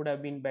 f4 would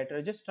have been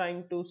better. Just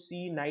trying to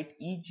see knight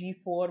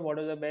eg4, what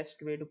is the best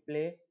way to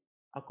play.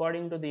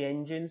 According to the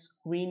engines,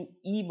 queen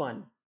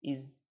e1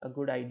 is a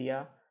good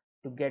idea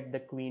to get the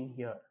queen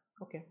here.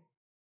 Okay,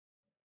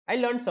 I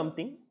learned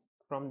something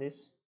from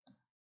this.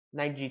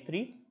 Knight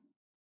g3,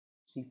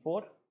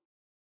 c4,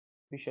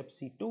 bishop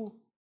c2,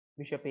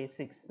 bishop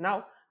a6.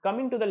 Now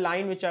coming to the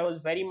line which I was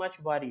very much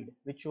worried,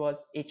 which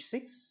was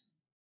h6.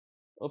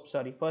 Oops,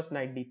 sorry, first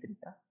knight d3,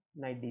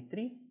 knight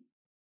d3,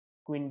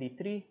 queen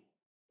d3,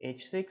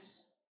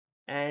 h6,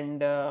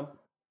 and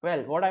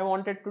well, what I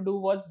wanted to do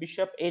was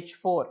bishop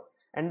h4,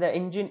 and the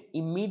engine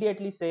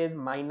immediately says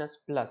minus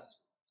plus.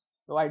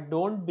 So I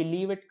don't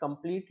believe it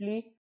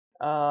completely,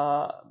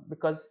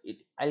 because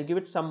I'll give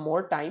it some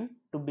more time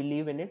to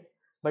believe in it.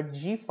 But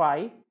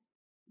g5,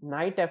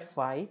 knight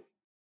f5,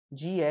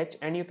 gh,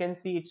 and you can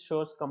see it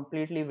shows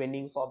completely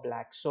winning for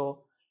black.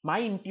 So my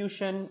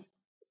intuition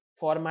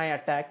for my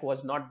attack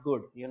was not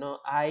good.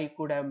 I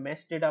could have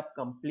messed it up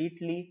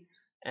completely,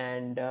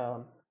 and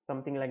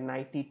something like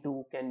knight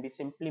e2 can be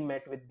simply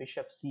met with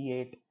bishop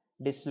c8,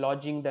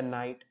 dislodging the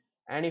knight.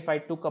 And if I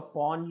took a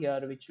pawn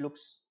here, which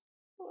looks,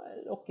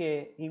 well,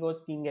 okay, he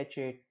goes king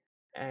h8,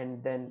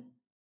 and then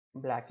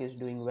black is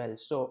doing well.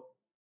 So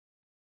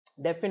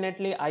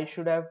definitely I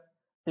should have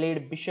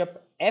played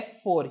bishop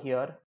f4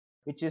 here,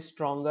 which is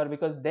stronger,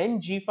 because then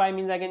g5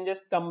 means I can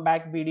just come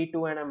back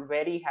bd2 and I'm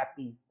very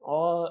happy.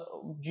 Or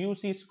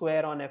juicy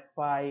square on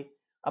f5,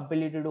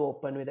 ability to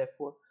open with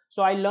f4.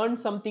 So I learned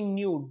something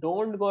new.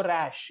 Don't go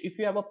rash. If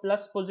you have a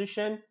plus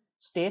position,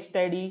 stay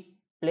steady,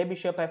 play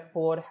bishop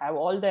f4, have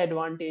all the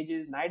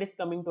advantages. Knight is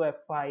coming to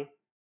f5.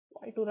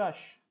 Why to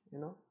rush?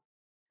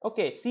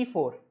 Okay,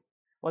 c4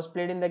 was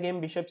played in the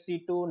game. Bishop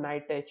c2,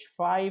 knight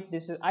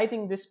h5. I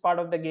think this part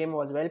of the game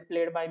was well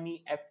played by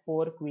me.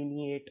 f4, queen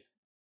e8,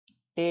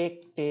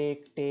 take,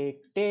 take,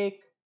 take, take,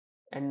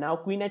 and now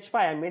queen h5.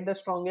 I made the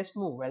strongest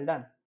move. Well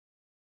done.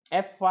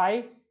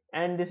 f5,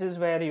 and this is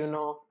where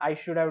I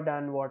should have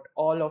done what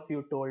all of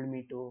you told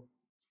me to,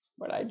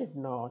 but I did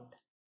not.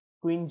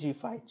 Queen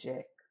g5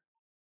 check,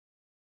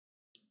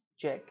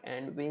 check,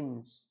 and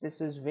wins.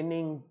 This is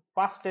winning,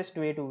 fastest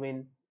way to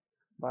win.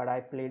 But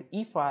I played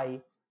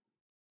e5,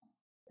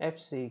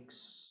 f6,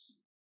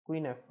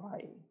 queen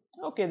f5.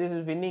 Okay, this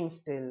is winning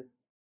still.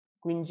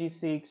 Queen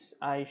g6,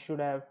 I should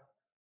have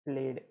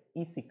played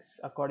e6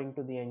 according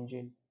to the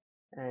engine,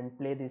 and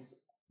play this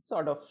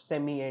sort of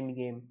semi end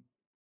game,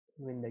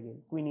 win the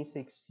game. Queen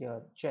e6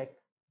 here, check,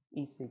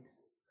 e6,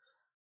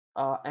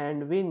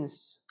 and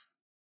wins.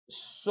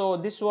 So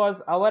this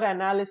was our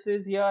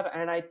analysis here,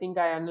 and I think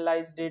I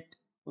analyzed it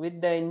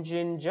with the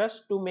engine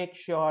just to make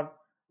sure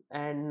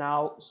and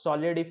now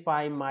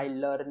solidify my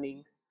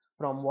learning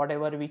from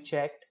whatever we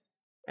checked.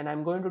 And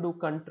I'm going to do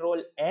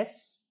Control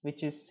S,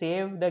 which is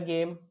save the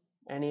game,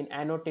 and in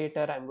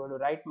annotator I'm going to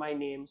write my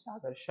name,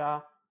 Sagar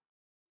Shah.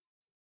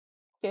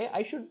 Okay,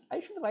 I should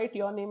write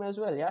your name as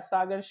well. Yeah,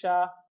 Sagar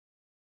Shah,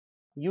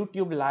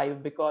 YouTube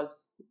live,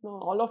 because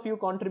all of you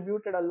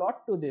contributed a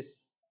lot to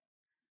this.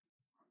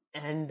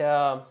 And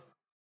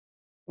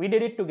we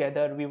did it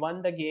together. We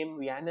won the game,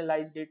 we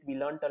analyzed it, we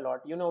learned a lot.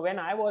 When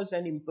I was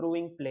an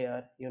improving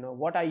player,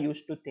 what I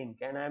used to think,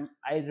 and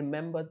I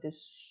remember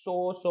this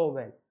so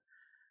well.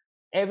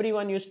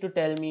 Everyone used to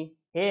tell me,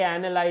 hey,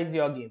 analyze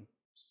your games,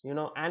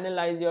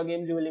 analyze your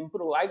games, you will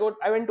improve.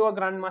 I went to a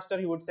grandmaster,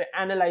 he would say,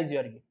 analyze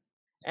your game.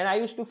 And I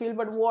used to feel,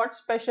 but what's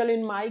special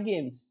in my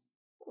games?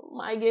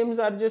 My games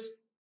are just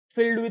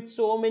filled with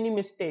so many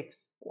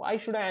mistakes. Why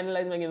should I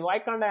analyze my game? Why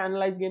can't I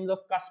analyze games of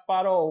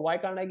Kasparov? Why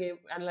can't I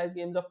analyze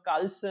games of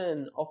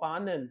Carlsen, of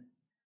Anand?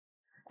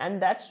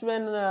 And that's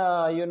when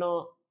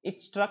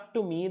it struck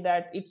to me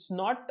that it's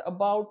not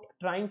about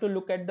trying to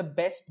look at the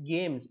best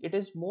games. It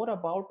is more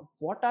about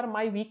what are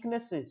my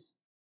weaknesses.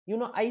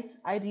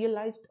 I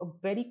realized a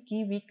very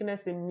key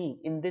weakness in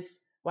me in this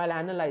while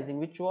analyzing,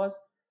 which was,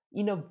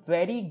 in a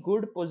very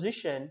good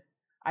position,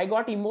 I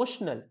got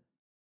emotional,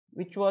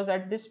 which was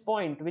at this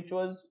point, which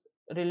was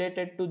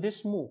related to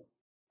this move.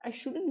 I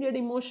shouldn't get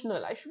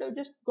emotional. I should have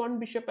just gone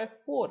bishop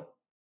f4.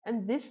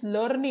 And this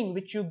learning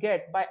which you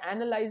get by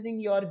analyzing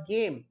your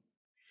game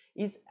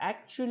is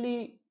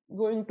actually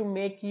going to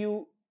make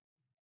you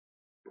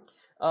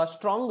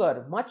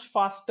stronger much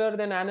faster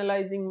than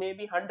analyzing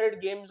maybe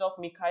 100 games of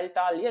Mikhail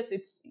Tal. Yes,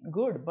 it's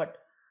good, but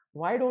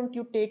Why don't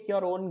you take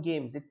your own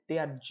games? They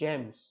are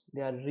gems,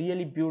 they are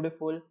really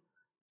beautiful.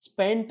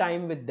 Spend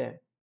time with them.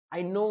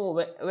 I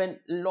know when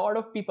a lot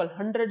of people,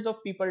 hundreds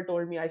of people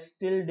told me, I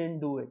still didn't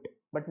do it.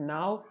 But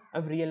now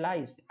I've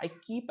realized I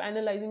keep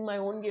analyzing my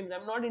own games.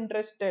 I'm not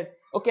interested.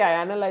 Okay, I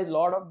analyze a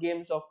lot of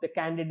games of the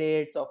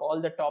candidates, of all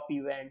the top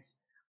events.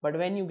 But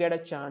when you get a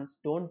chance,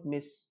 don't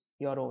miss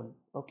your own.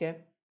 Okay.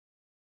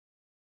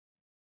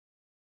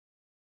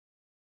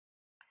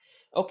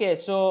 Okay,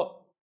 so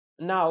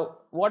now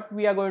what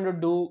we are going to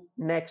do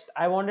next,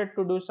 I wanted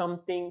to do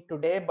something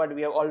today, but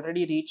we have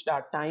already reached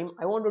our time.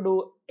 I want to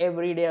do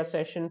every day a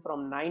session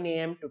from 9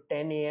 a.m. to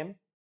 10 a.m.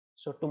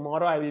 So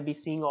tomorrow I will be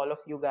seeing all of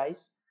you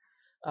guys.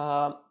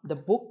 The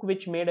book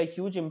which made a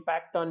huge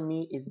impact on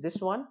me is this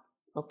one.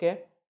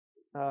 Okay,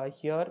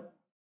 here,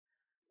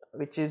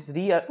 which is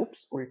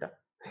oops, ulta.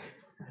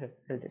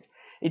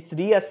 It's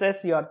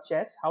reassess your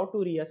chess. How to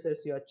reassess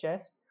your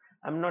chess.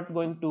 I'm not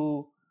going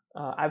to,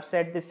 I've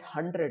said this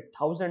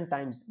 100,000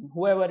 times.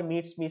 Whoever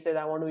meets me says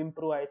I want to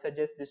improve, I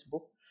suggest this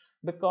book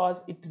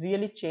because it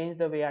really changed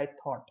the way I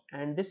thought.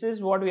 And this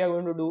is what we are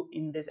going to do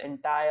in this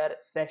entire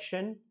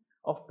session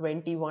of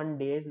 21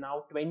 days,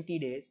 now 20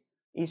 days,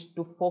 is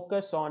to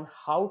focus on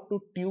how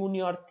to tune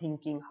your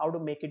thinking, how to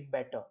make it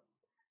better.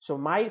 So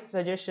my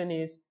suggestion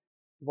is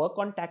work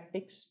on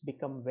tactics,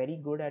 become very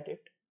good at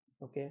it.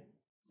 Okay,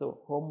 so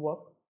homework,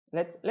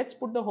 let's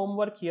put the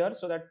homework here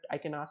so that I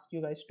can ask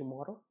you guys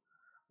tomorrow.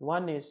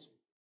 One is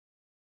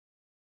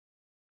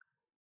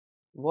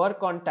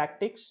work on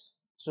tactics.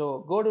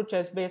 So go to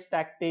chess based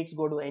tactics,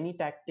 go to any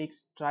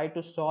tactics, try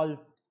to solve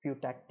few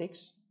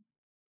tactics,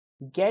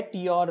 get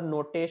your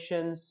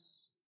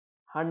notations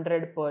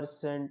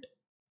 100%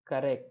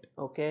 correct.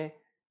 Okay,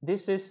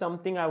 this is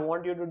something I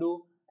want you to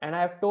do, and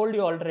I have told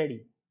you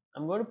already.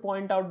 I'm going to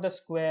point out the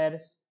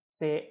squares,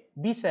 say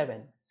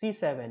b7,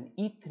 c7,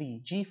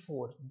 e3,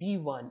 g4,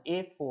 b1,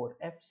 a4,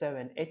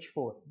 f7,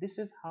 h4. This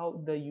is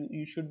how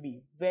you should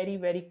be very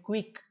very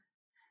quick,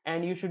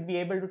 and you should be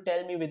able to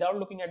tell me without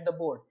looking at the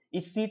board,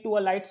 is c2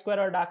 a light square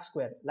or dark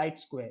square? Light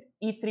square.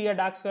 E3 a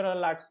dark square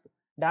or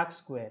dark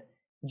square?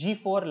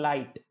 G4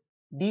 light,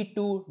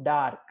 d2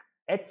 dark,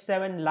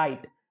 h7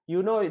 light.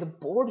 You know, the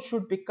board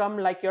should become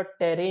like your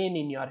terrain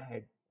in your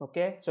head.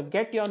 Okay, so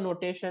get your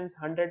notations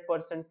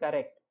 100%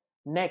 correct.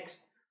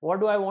 Next, what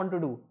do I want to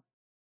do?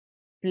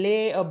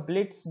 Play a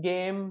blitz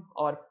game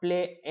or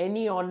play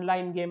any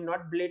online game,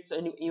 not blitz,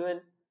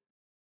 even,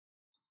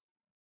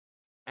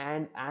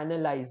 and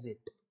analyze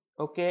it.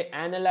 Okay,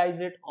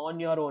 analyze it on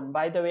your own.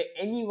 By the way,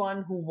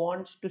 anyone who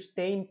wants to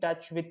stay in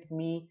touch with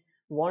me,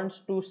 wants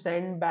to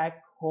send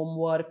back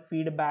homework,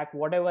 feedback,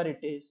 whatever it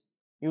is,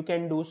 you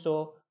can do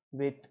so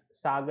with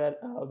Sagar,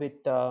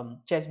 with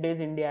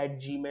chessbaseindia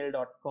at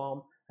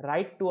gmail.com.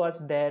 Write to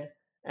us there,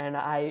 and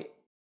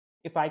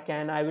if I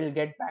can, I will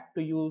get back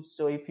to you.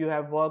 So if you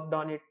have worked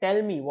on it,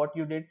 tell me what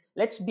you did.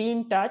 Let's be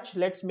in touch.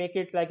 Let's make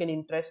it like an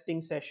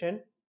interesting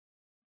session.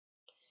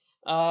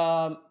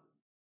 um,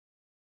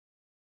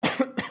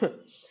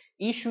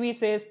 Ishwi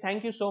says,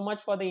 thank you so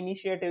much for the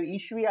initiative.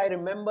 Ishwi, I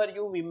remember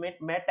you. We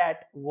met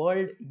at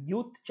World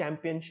Youth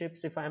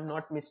Championships, if I'm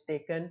not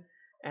mistaken,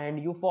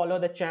 and you follow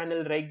the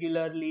channel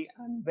regularly.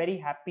 I'm very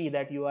happy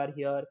that you are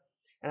here,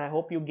 and I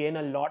hope you gain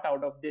a lot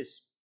out of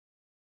this.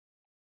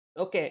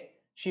 Okay,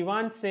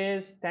 Shivan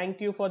says,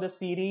 thank you for the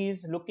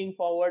series. Looking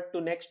forward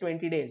to next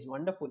 20 days.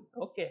 Wonderful.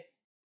 Okay.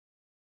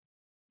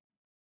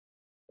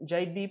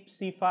 Jaideep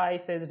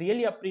C5 says,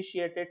 really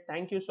appreciate it.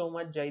 Thank you so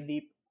much,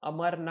 Jaideep.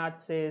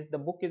 Amarnath says, the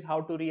book is How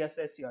to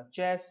Reassess Your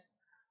Chess.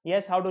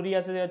 Yes, How to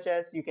Reassess Your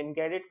Chess. You can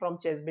get it from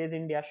Chess Base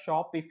India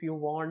shop if you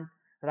want.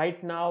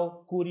 Right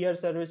now, courier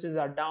services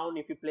are down.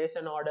 If you place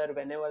an order,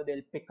 whenever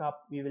they'll pick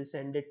up, we will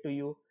send it to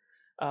you.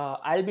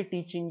 I'll be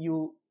teaching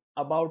you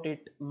about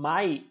it,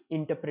 my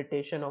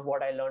interpretation of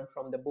what I learned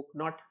from the book,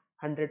 not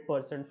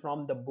 100%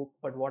 from the book,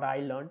 but what I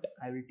learned,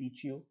 I will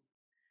teach you.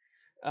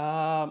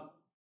 I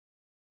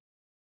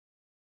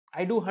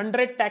do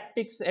 100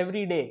 tactics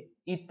every day.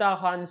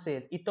 Itahan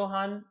says,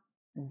 Itohan,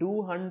 do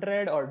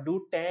 100 or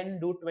do 10,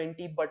 do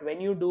 20, but when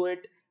you do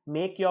it,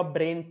 make your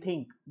brain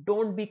think.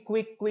 Don't be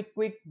quick, quick,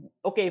 quick.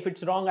 Okay, if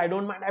it's wrong, I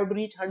don't mind. I have to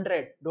reach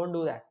 100. Don't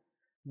do that.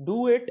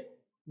 Do it,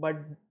 but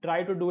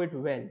try to do it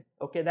well.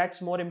 Okay,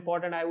 that's more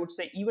important. I would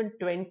say even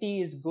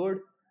 20 is good,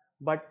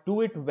 but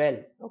do it well.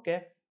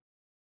 Okay.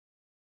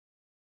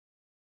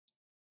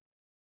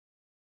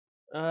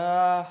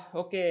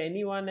 Okay,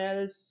 anyone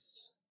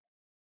else?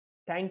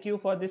 Thank you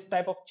for this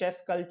type of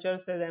chess culture,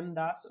 says M.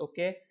 Das.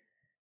 Okay.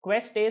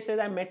 Quest A says,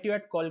 I met you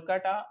at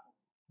Kolkata.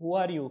 Who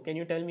are you? Can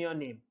you tell me your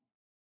name?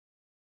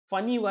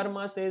 Funny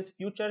Verma says,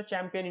 future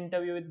champion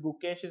interview with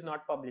Gukesh is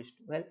not published.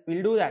 Well,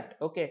 we'll do that.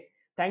 Okay.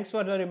 Thanks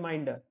for the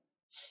reminder.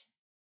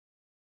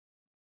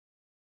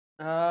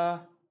 Uh,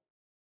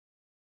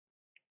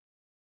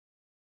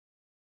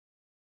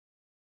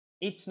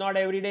 it's not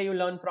every day you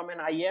learn from an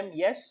IM.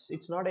 Yes,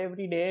 it's not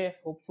every day.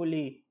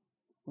 Hopefully,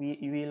 we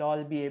will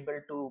all be able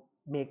to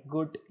make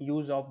good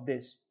use of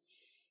this.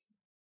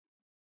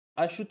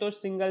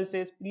 Ashutosh Singhal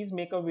says, please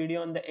make a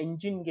video on the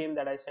engine game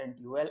that I sent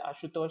you. Well,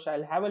 Ashutosh,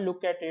 I'll have a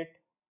look at it,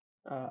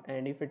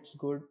 and if it's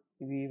good,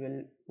 we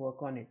will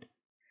work on it.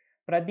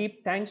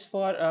 Pradeep, thanks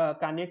for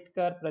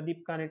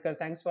Pradeep Kanetkar,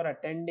 thanks for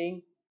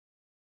attending.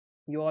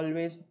 You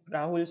always,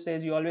 Rahul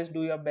says, you always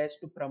do your best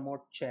to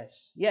promote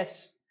chess.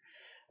 Yes.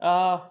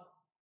 Uh,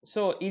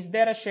 so, is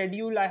there a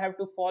schedule I have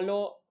to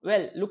follow?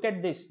 Well, look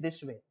at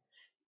this way.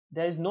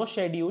 There is no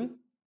schedule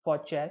for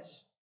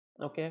chess.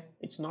 Okay,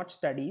 it's not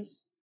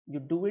studies. You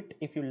do it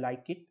if you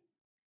like it.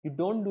 You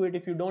don't do it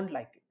if you don't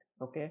like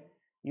it. Okay,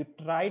 you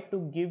try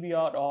to give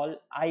your all.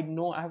 I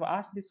know I have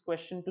asked this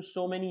question to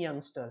so many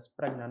youngsters: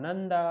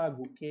 Pragnananda,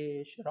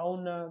 Gukesh,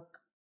 Raunak,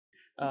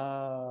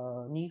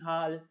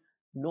 Nihal.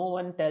 No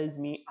one tells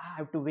me, "Ah, I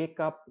have to wake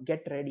up,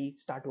 get ready,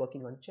 start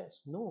working on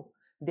chess." No,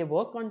 they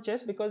work on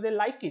chess because they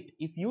like it.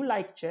 If you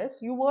like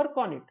chess, you work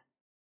on it.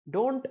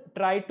 Don't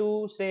try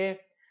to say,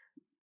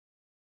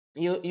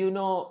 you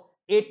know,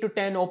 8 to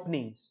 10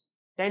 openings,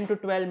 10 to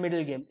 12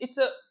 middle games. It's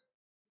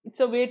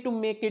a way to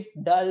make it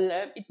dull.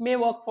 It may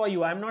work for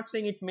you, I'm not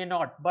saying it may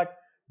not, but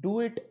do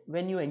it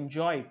when you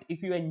enjoy it.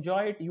 If you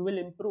enjoy it, you will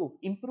improve.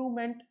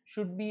 Improvement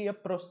should be a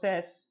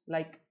process,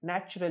 like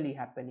naturally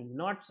happening,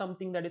 not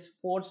something that is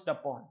forced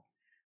upon.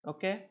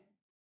 Okay,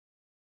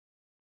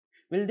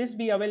 will this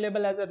be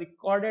available as a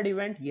recorded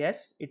event?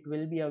 Yes, it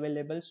will be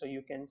available, so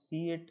you can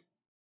see it.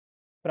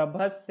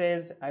 Prabhas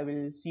says, I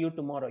will see you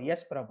tomorrow.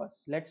 Yes,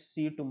 Prabhas, let's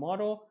see you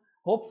tomorrow.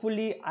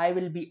 Hopefully, I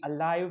will be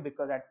alive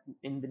because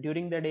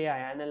during the day I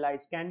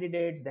analyze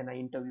candidates, then I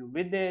interview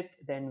with it,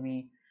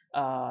 then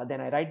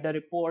I write the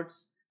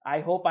reports. I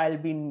hope I'll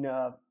be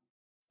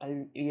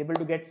able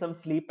to get some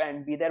sleep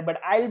and be there. But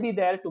I'll be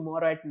there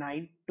tomorrow at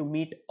 9 to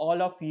meet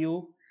all of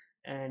you.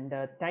 And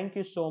thank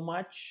you so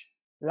much.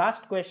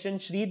 Last question,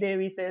 Sri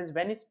Devi says,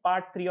 when is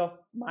part 3 of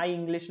My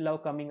English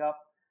Love coming up?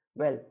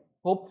 Well,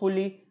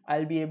 hopefully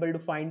I'll be able to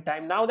find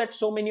time. Now that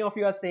so many of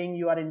you are saying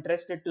you are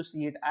interested to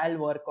see it, I'll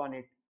work on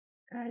it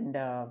and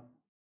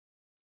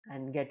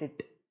get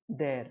it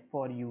there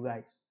for you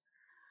guys.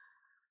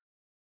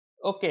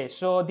 Okay,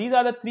 so these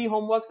are the three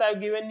homeworks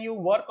I've given you.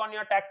 Work on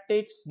your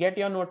tactics, get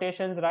your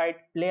notations right,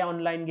 play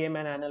online game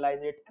and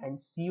analyze it, and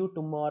see you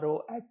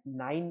tomorrow at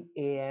 9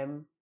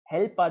 a.m.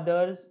 Help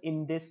others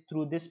in this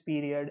through this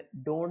period.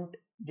 Don't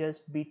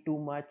just be too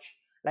much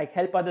like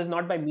help others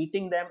not by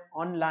meeting them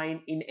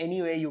online in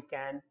any way you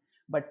can,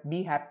 but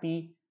be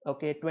happy.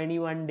 Okay,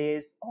 21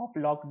 days of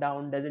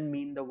lockdown doesn't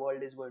mean the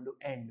world is going to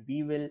end.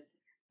 We will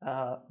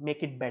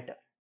make it better.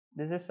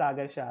 This is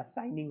Sagar Shah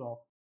signing off.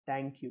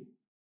 Thank you.